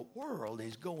in the world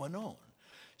is going on?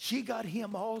 She got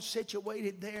him all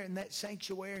situated there in that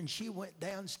sanctuary, and she went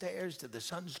downstairs to the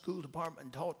Sunday school department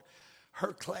and taught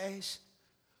her class.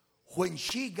 When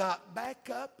she got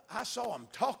back up, I saw him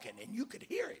talking, and you could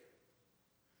hear it.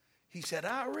 He said,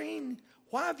 Irene,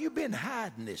 why have you been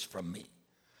hiding this from me?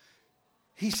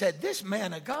 He said, this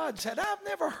man of God said, I've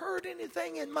never heard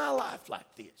anything in my life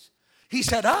like this. He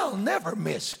said, I'll never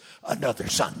miss another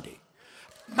Sunday.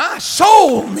 My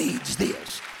soul needs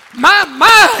this. My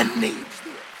mind needs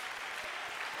this.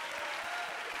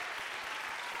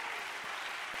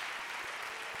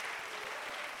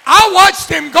 I watched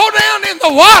him go down in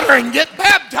the water and get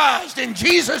baptized in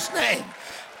Jesus' name.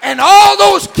 And all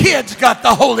those kids got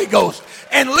the Holy Ghost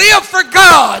and lived for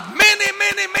God many,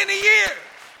 many, many years.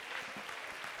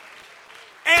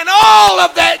 And all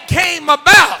of that came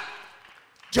about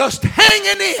just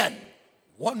hanging in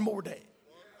one more day.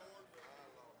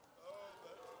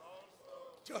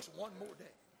 Just one more day.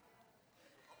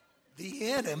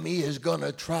 The enemy is going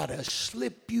to try to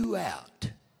slip you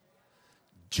out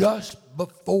just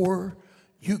before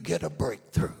you get a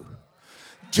breakthrough.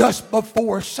 Just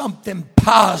before something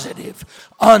positive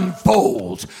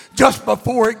unfolds, just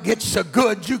before it gets so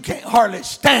good you can't hardly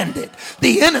stand it,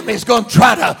 the enemy is going to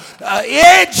try to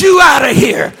edge you out of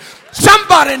here.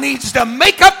 Somebody needs to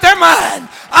make up their mind.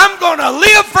 I'm going to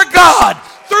live for God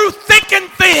through thick and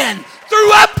thin,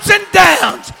 through ups and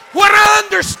downs, what I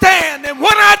understand and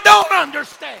what I don't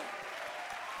understand.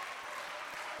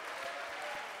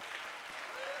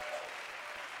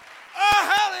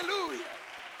 Oh, hallelujah.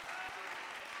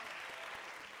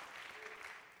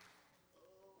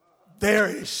 There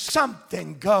is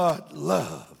something God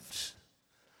loves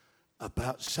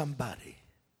about somebody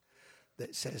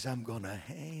that says, I'm going to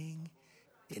hang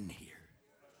in here.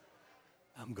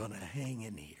 I'm going to hang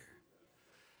in here.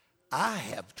 I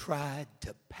have tried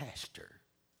to pastor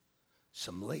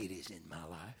some ladies in my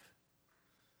life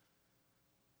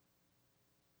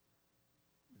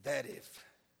that if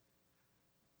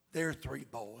their three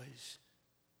boys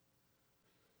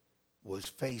was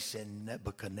facing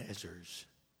Nebuchadnezzar's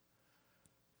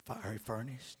fiery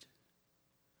furnace,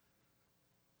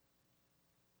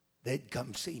 they'd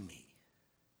come see me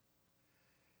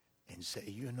and say,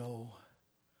 you know,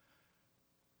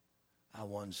 I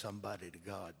won somebody to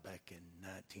God back in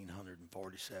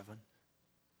 1947,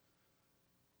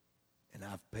 and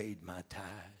I've paid my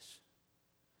tithes,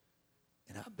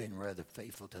 and I've been rather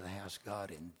faithful to the house of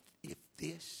God, and if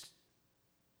this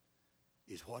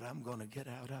is what I'm going to get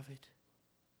out of it,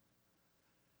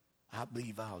 I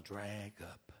believe I'll drag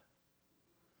up.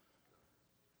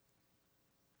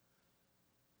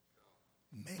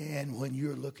 Man, when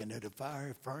you're looking at a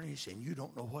fire furnace and you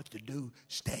don't know what to do,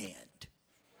 stand.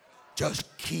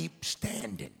 Just keep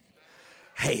standing.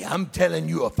 Hey, I'm telling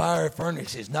you, a fire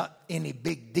furnace is not any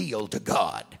big deal to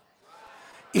God.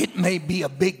 It may be a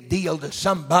big deal to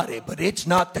somebody, but it's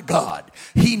not to God.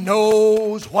 He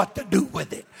knows what to do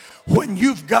with it. When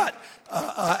you've got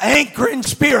an anchoring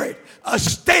spirit, a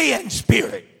staying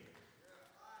spirit,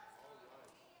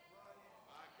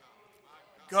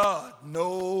 God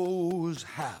knows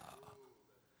how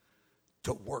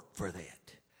to work for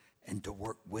that and to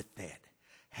work with that.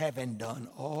 Having done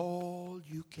all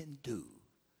you can do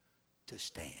to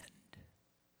stand,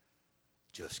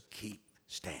 just keep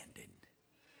standing.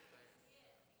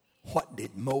 What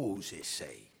did Moses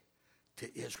say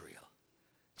to Israel?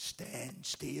 Stand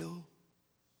still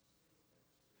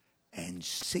and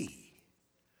see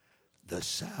the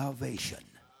salvation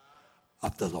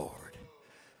of the Lord.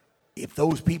 If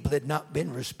those people had not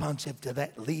been responsive to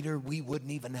that leader, we wouldn't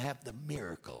even have the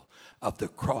miracle of the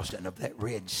crossing of that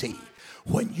Red Sea.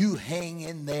 When you hang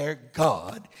in there,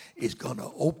 God is going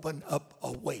to open up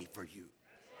a way for you.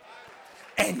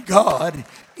 And God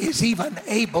is even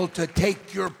able to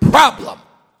take your problem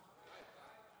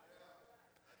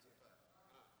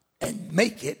and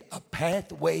make it a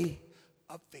pathway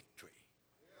of victory.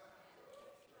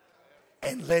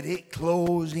 And let it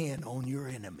close in on your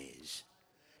enemies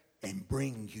and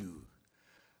bring you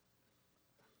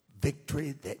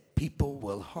victory that people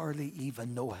will hardly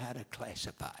even know how to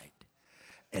classify it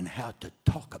and how to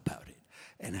talk about it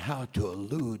and how to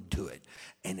allude to it.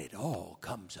 And it all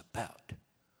comes about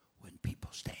when people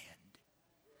stand.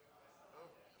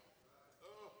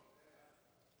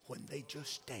 When they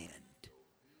just stand.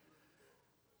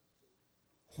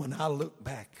 When I look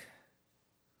back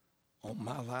on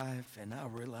my life and I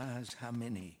realize how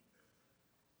many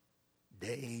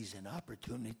days and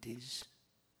opportunities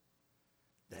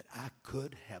that I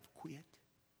could have quit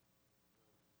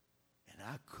and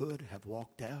I could have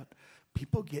walked out.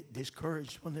 People get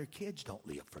discouraged when their kids don't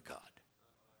live for God.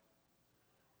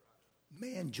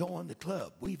 Man, join the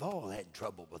club. We've all had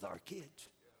trouble with our kids.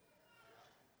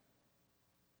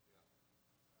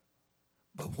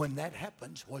 But when that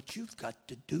happens, what you've got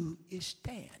to do is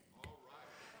stand.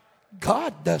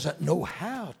 God doesn't know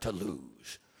how to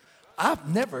lose.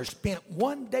 I've never spent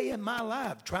one day in my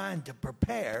life trying to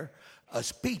prepare a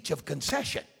speech of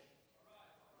concession.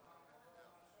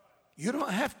 You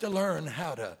don't have to learn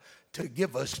how to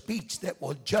give a speech that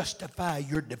will justify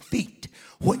your defeat.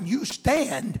 When you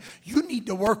stand, you need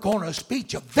to work on a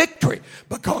speech of victory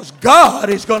because God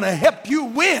is going to help you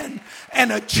win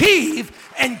and achieve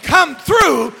and come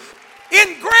through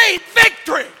in great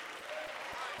victory.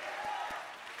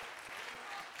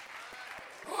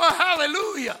 Oh,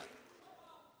 hallelujah.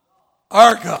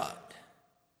 Our God,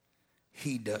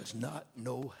 He does not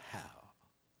know how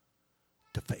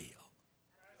to fail.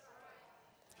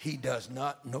 He does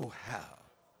not know how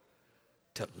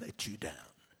to let you down.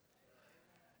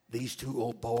 These two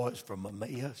old boys from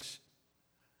Emmaus,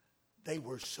 they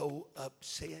were so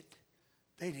upset,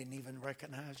 they didn't even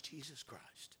recognize Jesus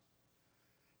Christ.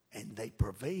 And they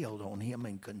prevailed on him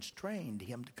and constrained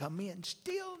him to come in,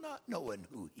 still not knowing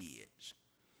who he is.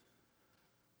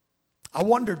 I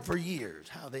wondered for years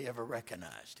how they ever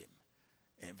recognized him.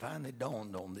 And it finally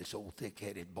dawned on this old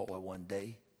thick-headed boy one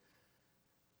day.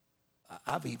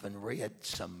 I've even read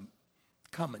some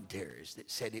commentaries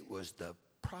that said it was the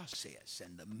process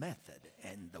and the method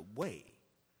and the way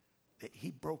that he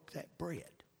broke that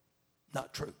bread.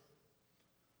 Not true.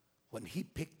 When he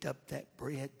picked up that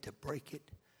bread to break it,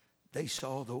 they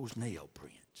saw those nail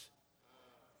prints.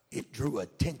 It drew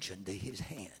attention to his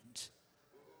hands.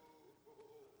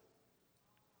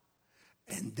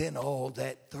 And then all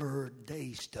that third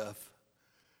day stuff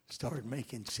started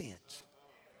making sense.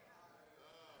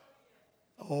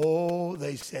 Oh,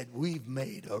 they said, we've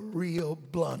made a real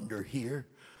blunder here.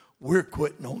 We're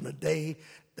quitting on a day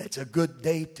that's a good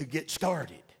day to get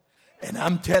started. And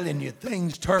I'm telling you,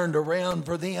 things turned around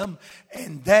for them.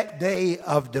 And that day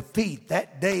of defeat,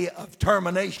 that day of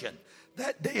termination,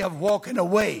 that day of walking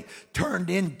away turned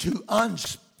into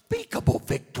unspeakable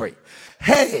victory.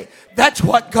 Hey, that's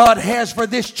what God has for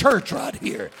this church right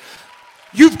here.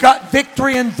 You've got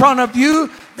victory in front of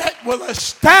you that will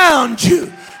astound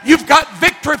you. You've got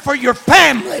victory for your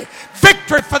family,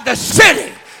 victory for the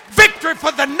city, victory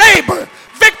for the neighbor,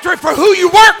 victory for who you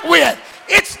work with.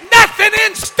 It's nothing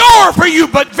in store for you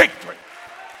but victory.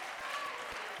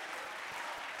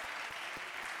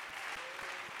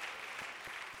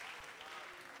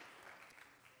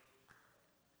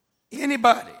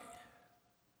 Anybody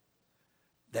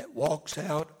that walks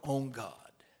out on God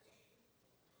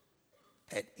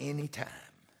at any time,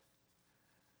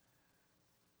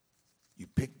 you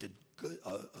picked a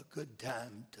good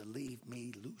time to leave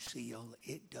me, Lucille.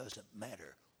 It doesn't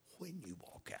matter when you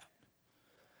walk out.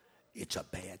 It's a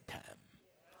bad time.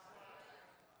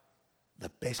 The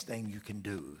best thing you can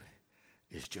do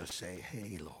is just say,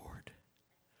 hey, Lord,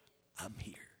 I'm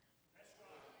here.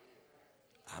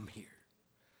 I'm here.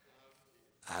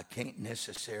 I can't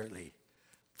necessarily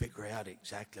figure out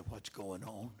exactly what's going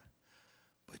on,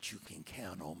 but you can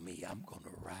count on me. I'm going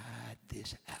to ride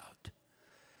this out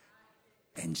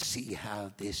and see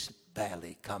how this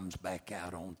valley comes back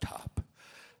out on top.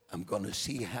 I'm going to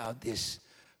see how this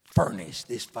furnace,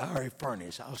 this fiery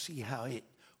furnace, I'll see how it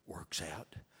works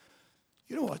out.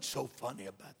 You know what's so funny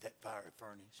about that fiery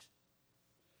furnace?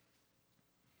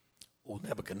 Old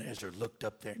Nebuchadnezzar looked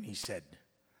up there and he said,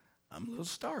 I'm a little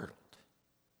startled.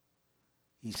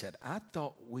 He said, I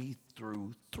thought we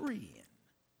threw 3 in.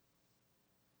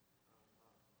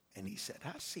 And he said,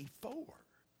 I see 4.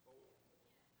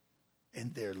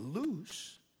 And they're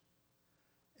loose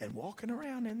and walking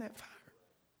around in that fire.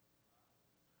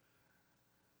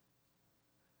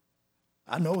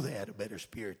 I know they had a better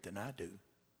spirit than I do.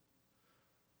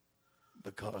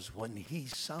 Because when he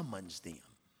summons them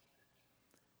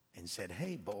and said,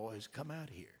 hey, boys, come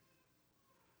out here.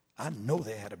 I know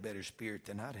they had a better spirit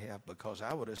than I'd have, because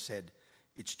I would have said,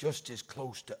 it's just as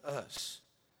close to us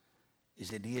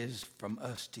as it is from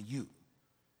us to you.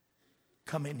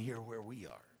 Come in here where we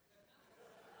are.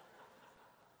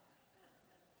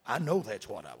 I know that's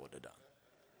what I would have done.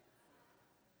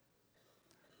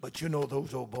 But you know,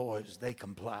 those old boys, they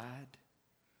complied.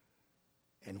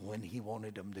 And when he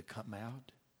wanted them to come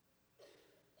out,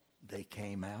 they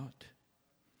came out.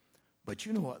 But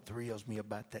you know what thrills me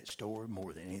about that story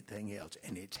more than anything else?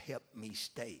 And it's helped me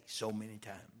stay so many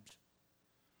times.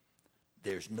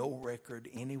 There's no record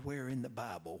anywhere in the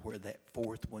Bible where that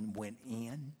 4th one went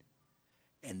in.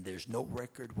 And there's no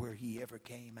record where he ever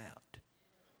came out.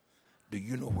 Do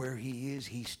you know where he is?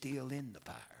 He's still in the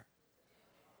fire.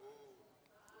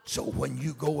 So when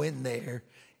you go in there,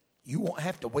 you won't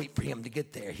have to wait for him to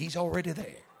get there. He's already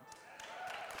there.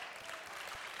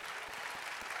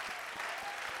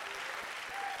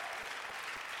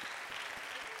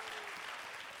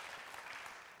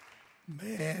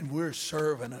 Man, we're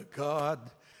serving a God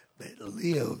that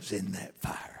lives in that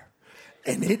fire.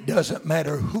 And it doesn't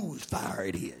matter whose fire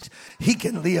it is. He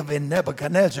can live in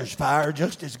Nebuchadnezzar's fire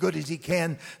just as good as he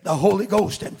can the Holy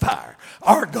Ghost in fire.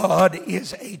 Our God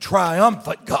is a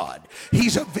triumphant God.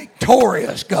 He's a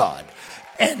victorious God.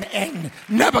 And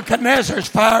Nebuchadnezzar's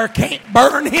fire can't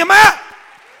burn him out.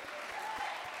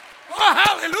 Oh,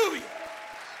 hallelujah.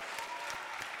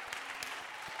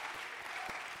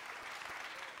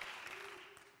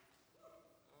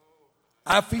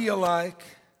 I feel like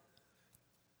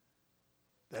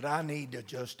that I need to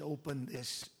just open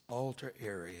this altar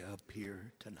area up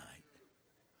here tonight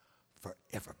for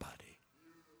everybody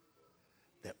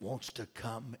that wants to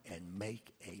come and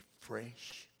make a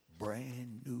fresh,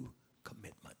 brand new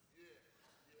commitment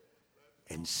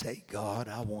and say, God,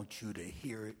 I want you to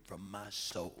hear it from my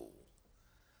soul.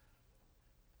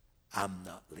 I'm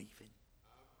not leaving.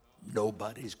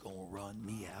 Nobody's going to run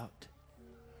me out.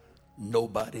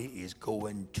 Nobody is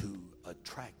going to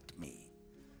attract me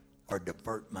or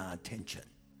divert my attention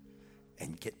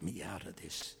and get me out of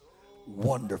this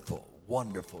wonderful,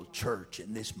 wonderful church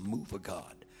and this move of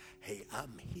God. Hey,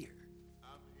 I'm here.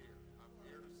 I'm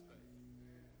here to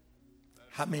stay.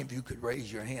 How many of you could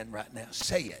raise your hand right now?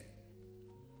 Say it.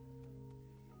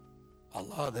 A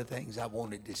lot of the things I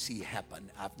wanted to see happen,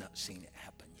 I've not seen it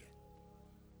happen yet.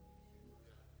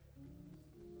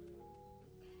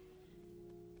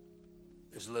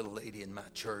 There's a little lady in my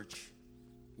church,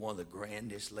 one of the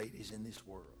grandest ladies in this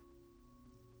world.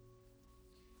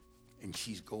 And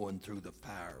she's going through the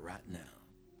fire right now.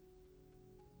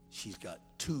 She's got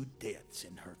 2 deaths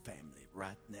in her family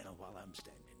right now while I'm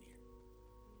standing here.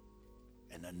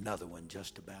 and another one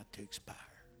just about to expire.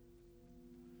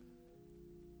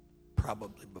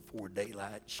 Probably before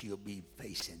daylight, she'll be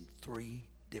facing 3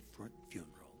 different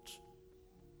funerals.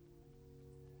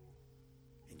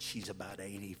 And she's about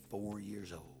 84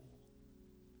 years old.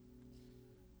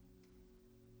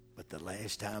 But the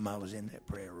last time I was in that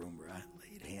prayer room, I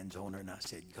laid hands on her and I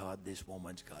said, God, this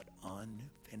woman's got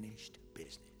unfinished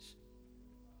business.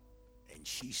 And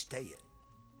she's staying.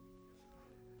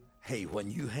 Hey,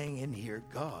 when you hang in here,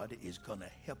 God is going to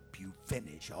help you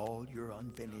finish all your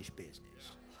unfinished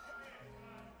business.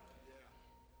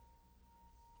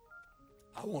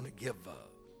 I want to give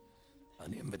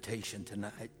an invitation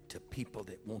tonight to people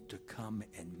that want to come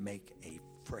and make a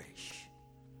fresh,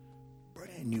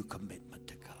 brand new commitment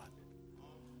to God.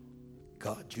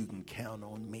 God, you can count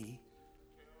on me.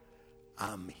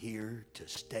 I'm here to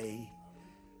stay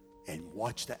and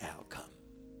watch the outcome.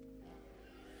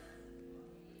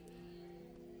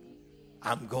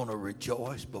 I'm going to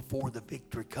rejoice before the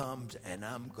victory comes, and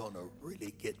I'm going to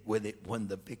really get with it when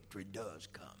the victory does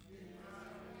come.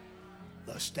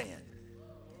 Let's stand.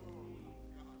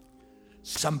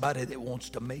 Somebody that wants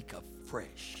to make a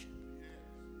fresh,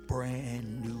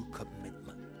 brand new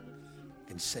commitment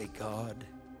and say, God,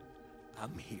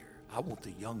 I'm here. I want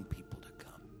the young people to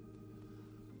come,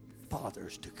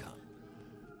 fathers to come.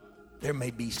 There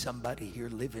may be somebody here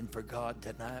living for God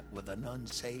tonight with an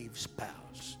unsaved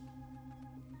spouse.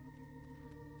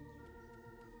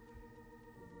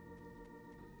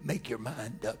 Make your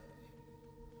mind up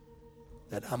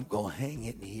that I'm going to hang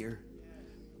in here.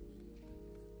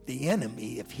 The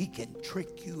enemy, if he can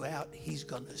trick you out, he's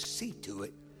going to see to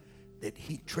it that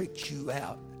he tricks you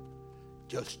out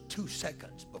just 2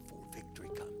 seconds before victory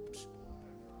comes.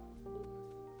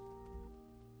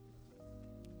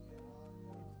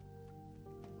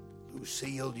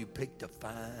 Lucille, you picked a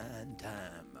fine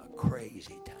time, a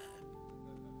crazy time.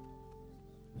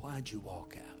 Why'd you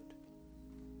walk out?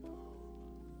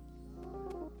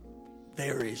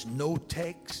 There is no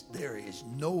text, there is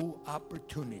no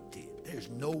opportunity, there's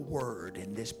no word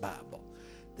in this Bible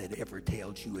that ever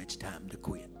tells you it's time to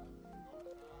quit.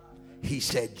 He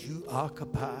said, you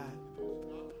occupy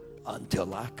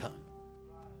until I come.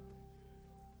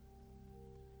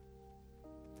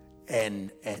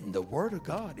 And the Word of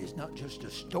God is not just a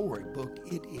storybook,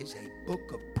 it is a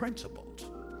book of principles.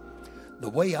 The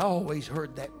way I always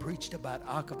heard that preached about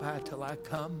occupy till I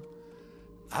come,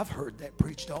 I've heard that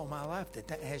preached all my life, that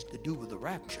has to do with the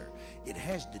rapture. It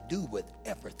has to do with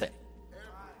everything.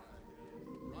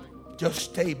 Just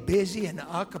stay busy and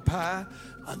occupy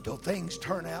until things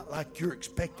turn out like you're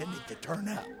expecting it to turn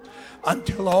out.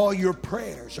 Until all your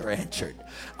prayers are answered.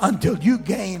 Until you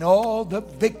gain all the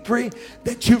victory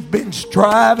that you've been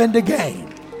striving to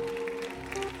gain.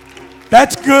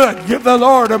 That's good. Give the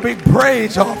Lord a big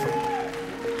praise offering.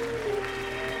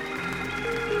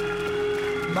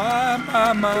 My.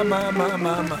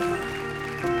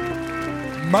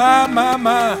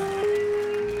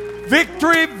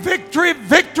 Victory, victory,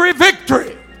 victory,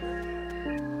 victory.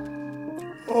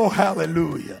 Oh,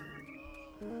 hallelujah.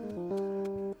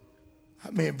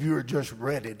 How many of you are just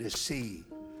ready to see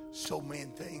so many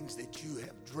things that you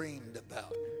have dreamed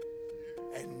about?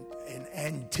 And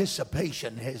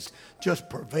anticipation has just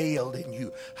prevailed in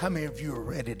you. How many of you are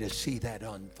ready to see that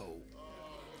unfold?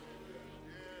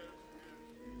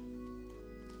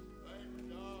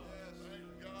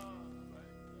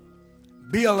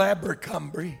 Bill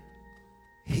Abercrombie,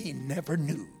 he never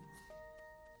knew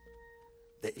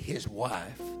that his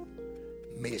wife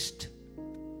missed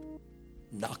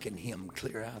knocking him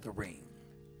clear out of the ring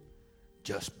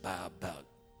just by about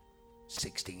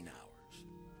 16 hours.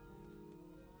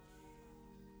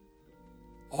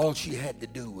 All she had to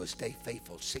do was stay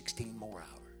faithful 16 more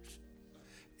hours.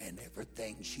 And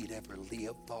everything she'd ever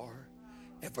lived for,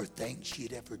 everything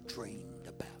she'd ever dreamed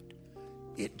about,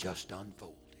 it just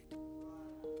unfolded.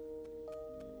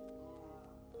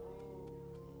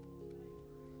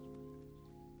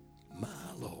 My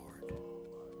Lord.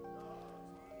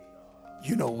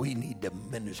 You know, we need to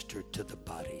minister to the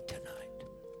body tonight.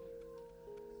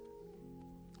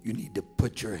 You need to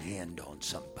put your hand on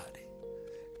somebody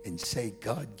and say,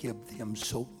 God, give them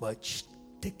so much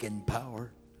sticking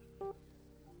power.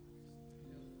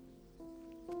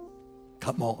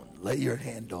 Come on, lay your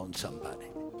hand on somebody.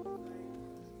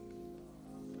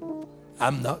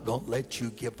 I'm not going to let you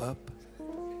give up.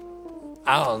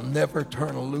 I'll never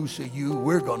turn loose of you.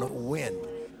 We're going to win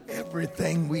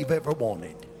everything we've ever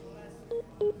wanted.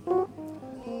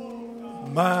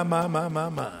 My.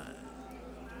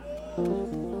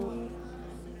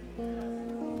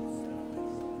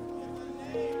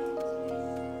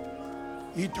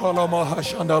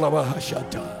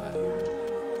 Itolamahashandalabahashata.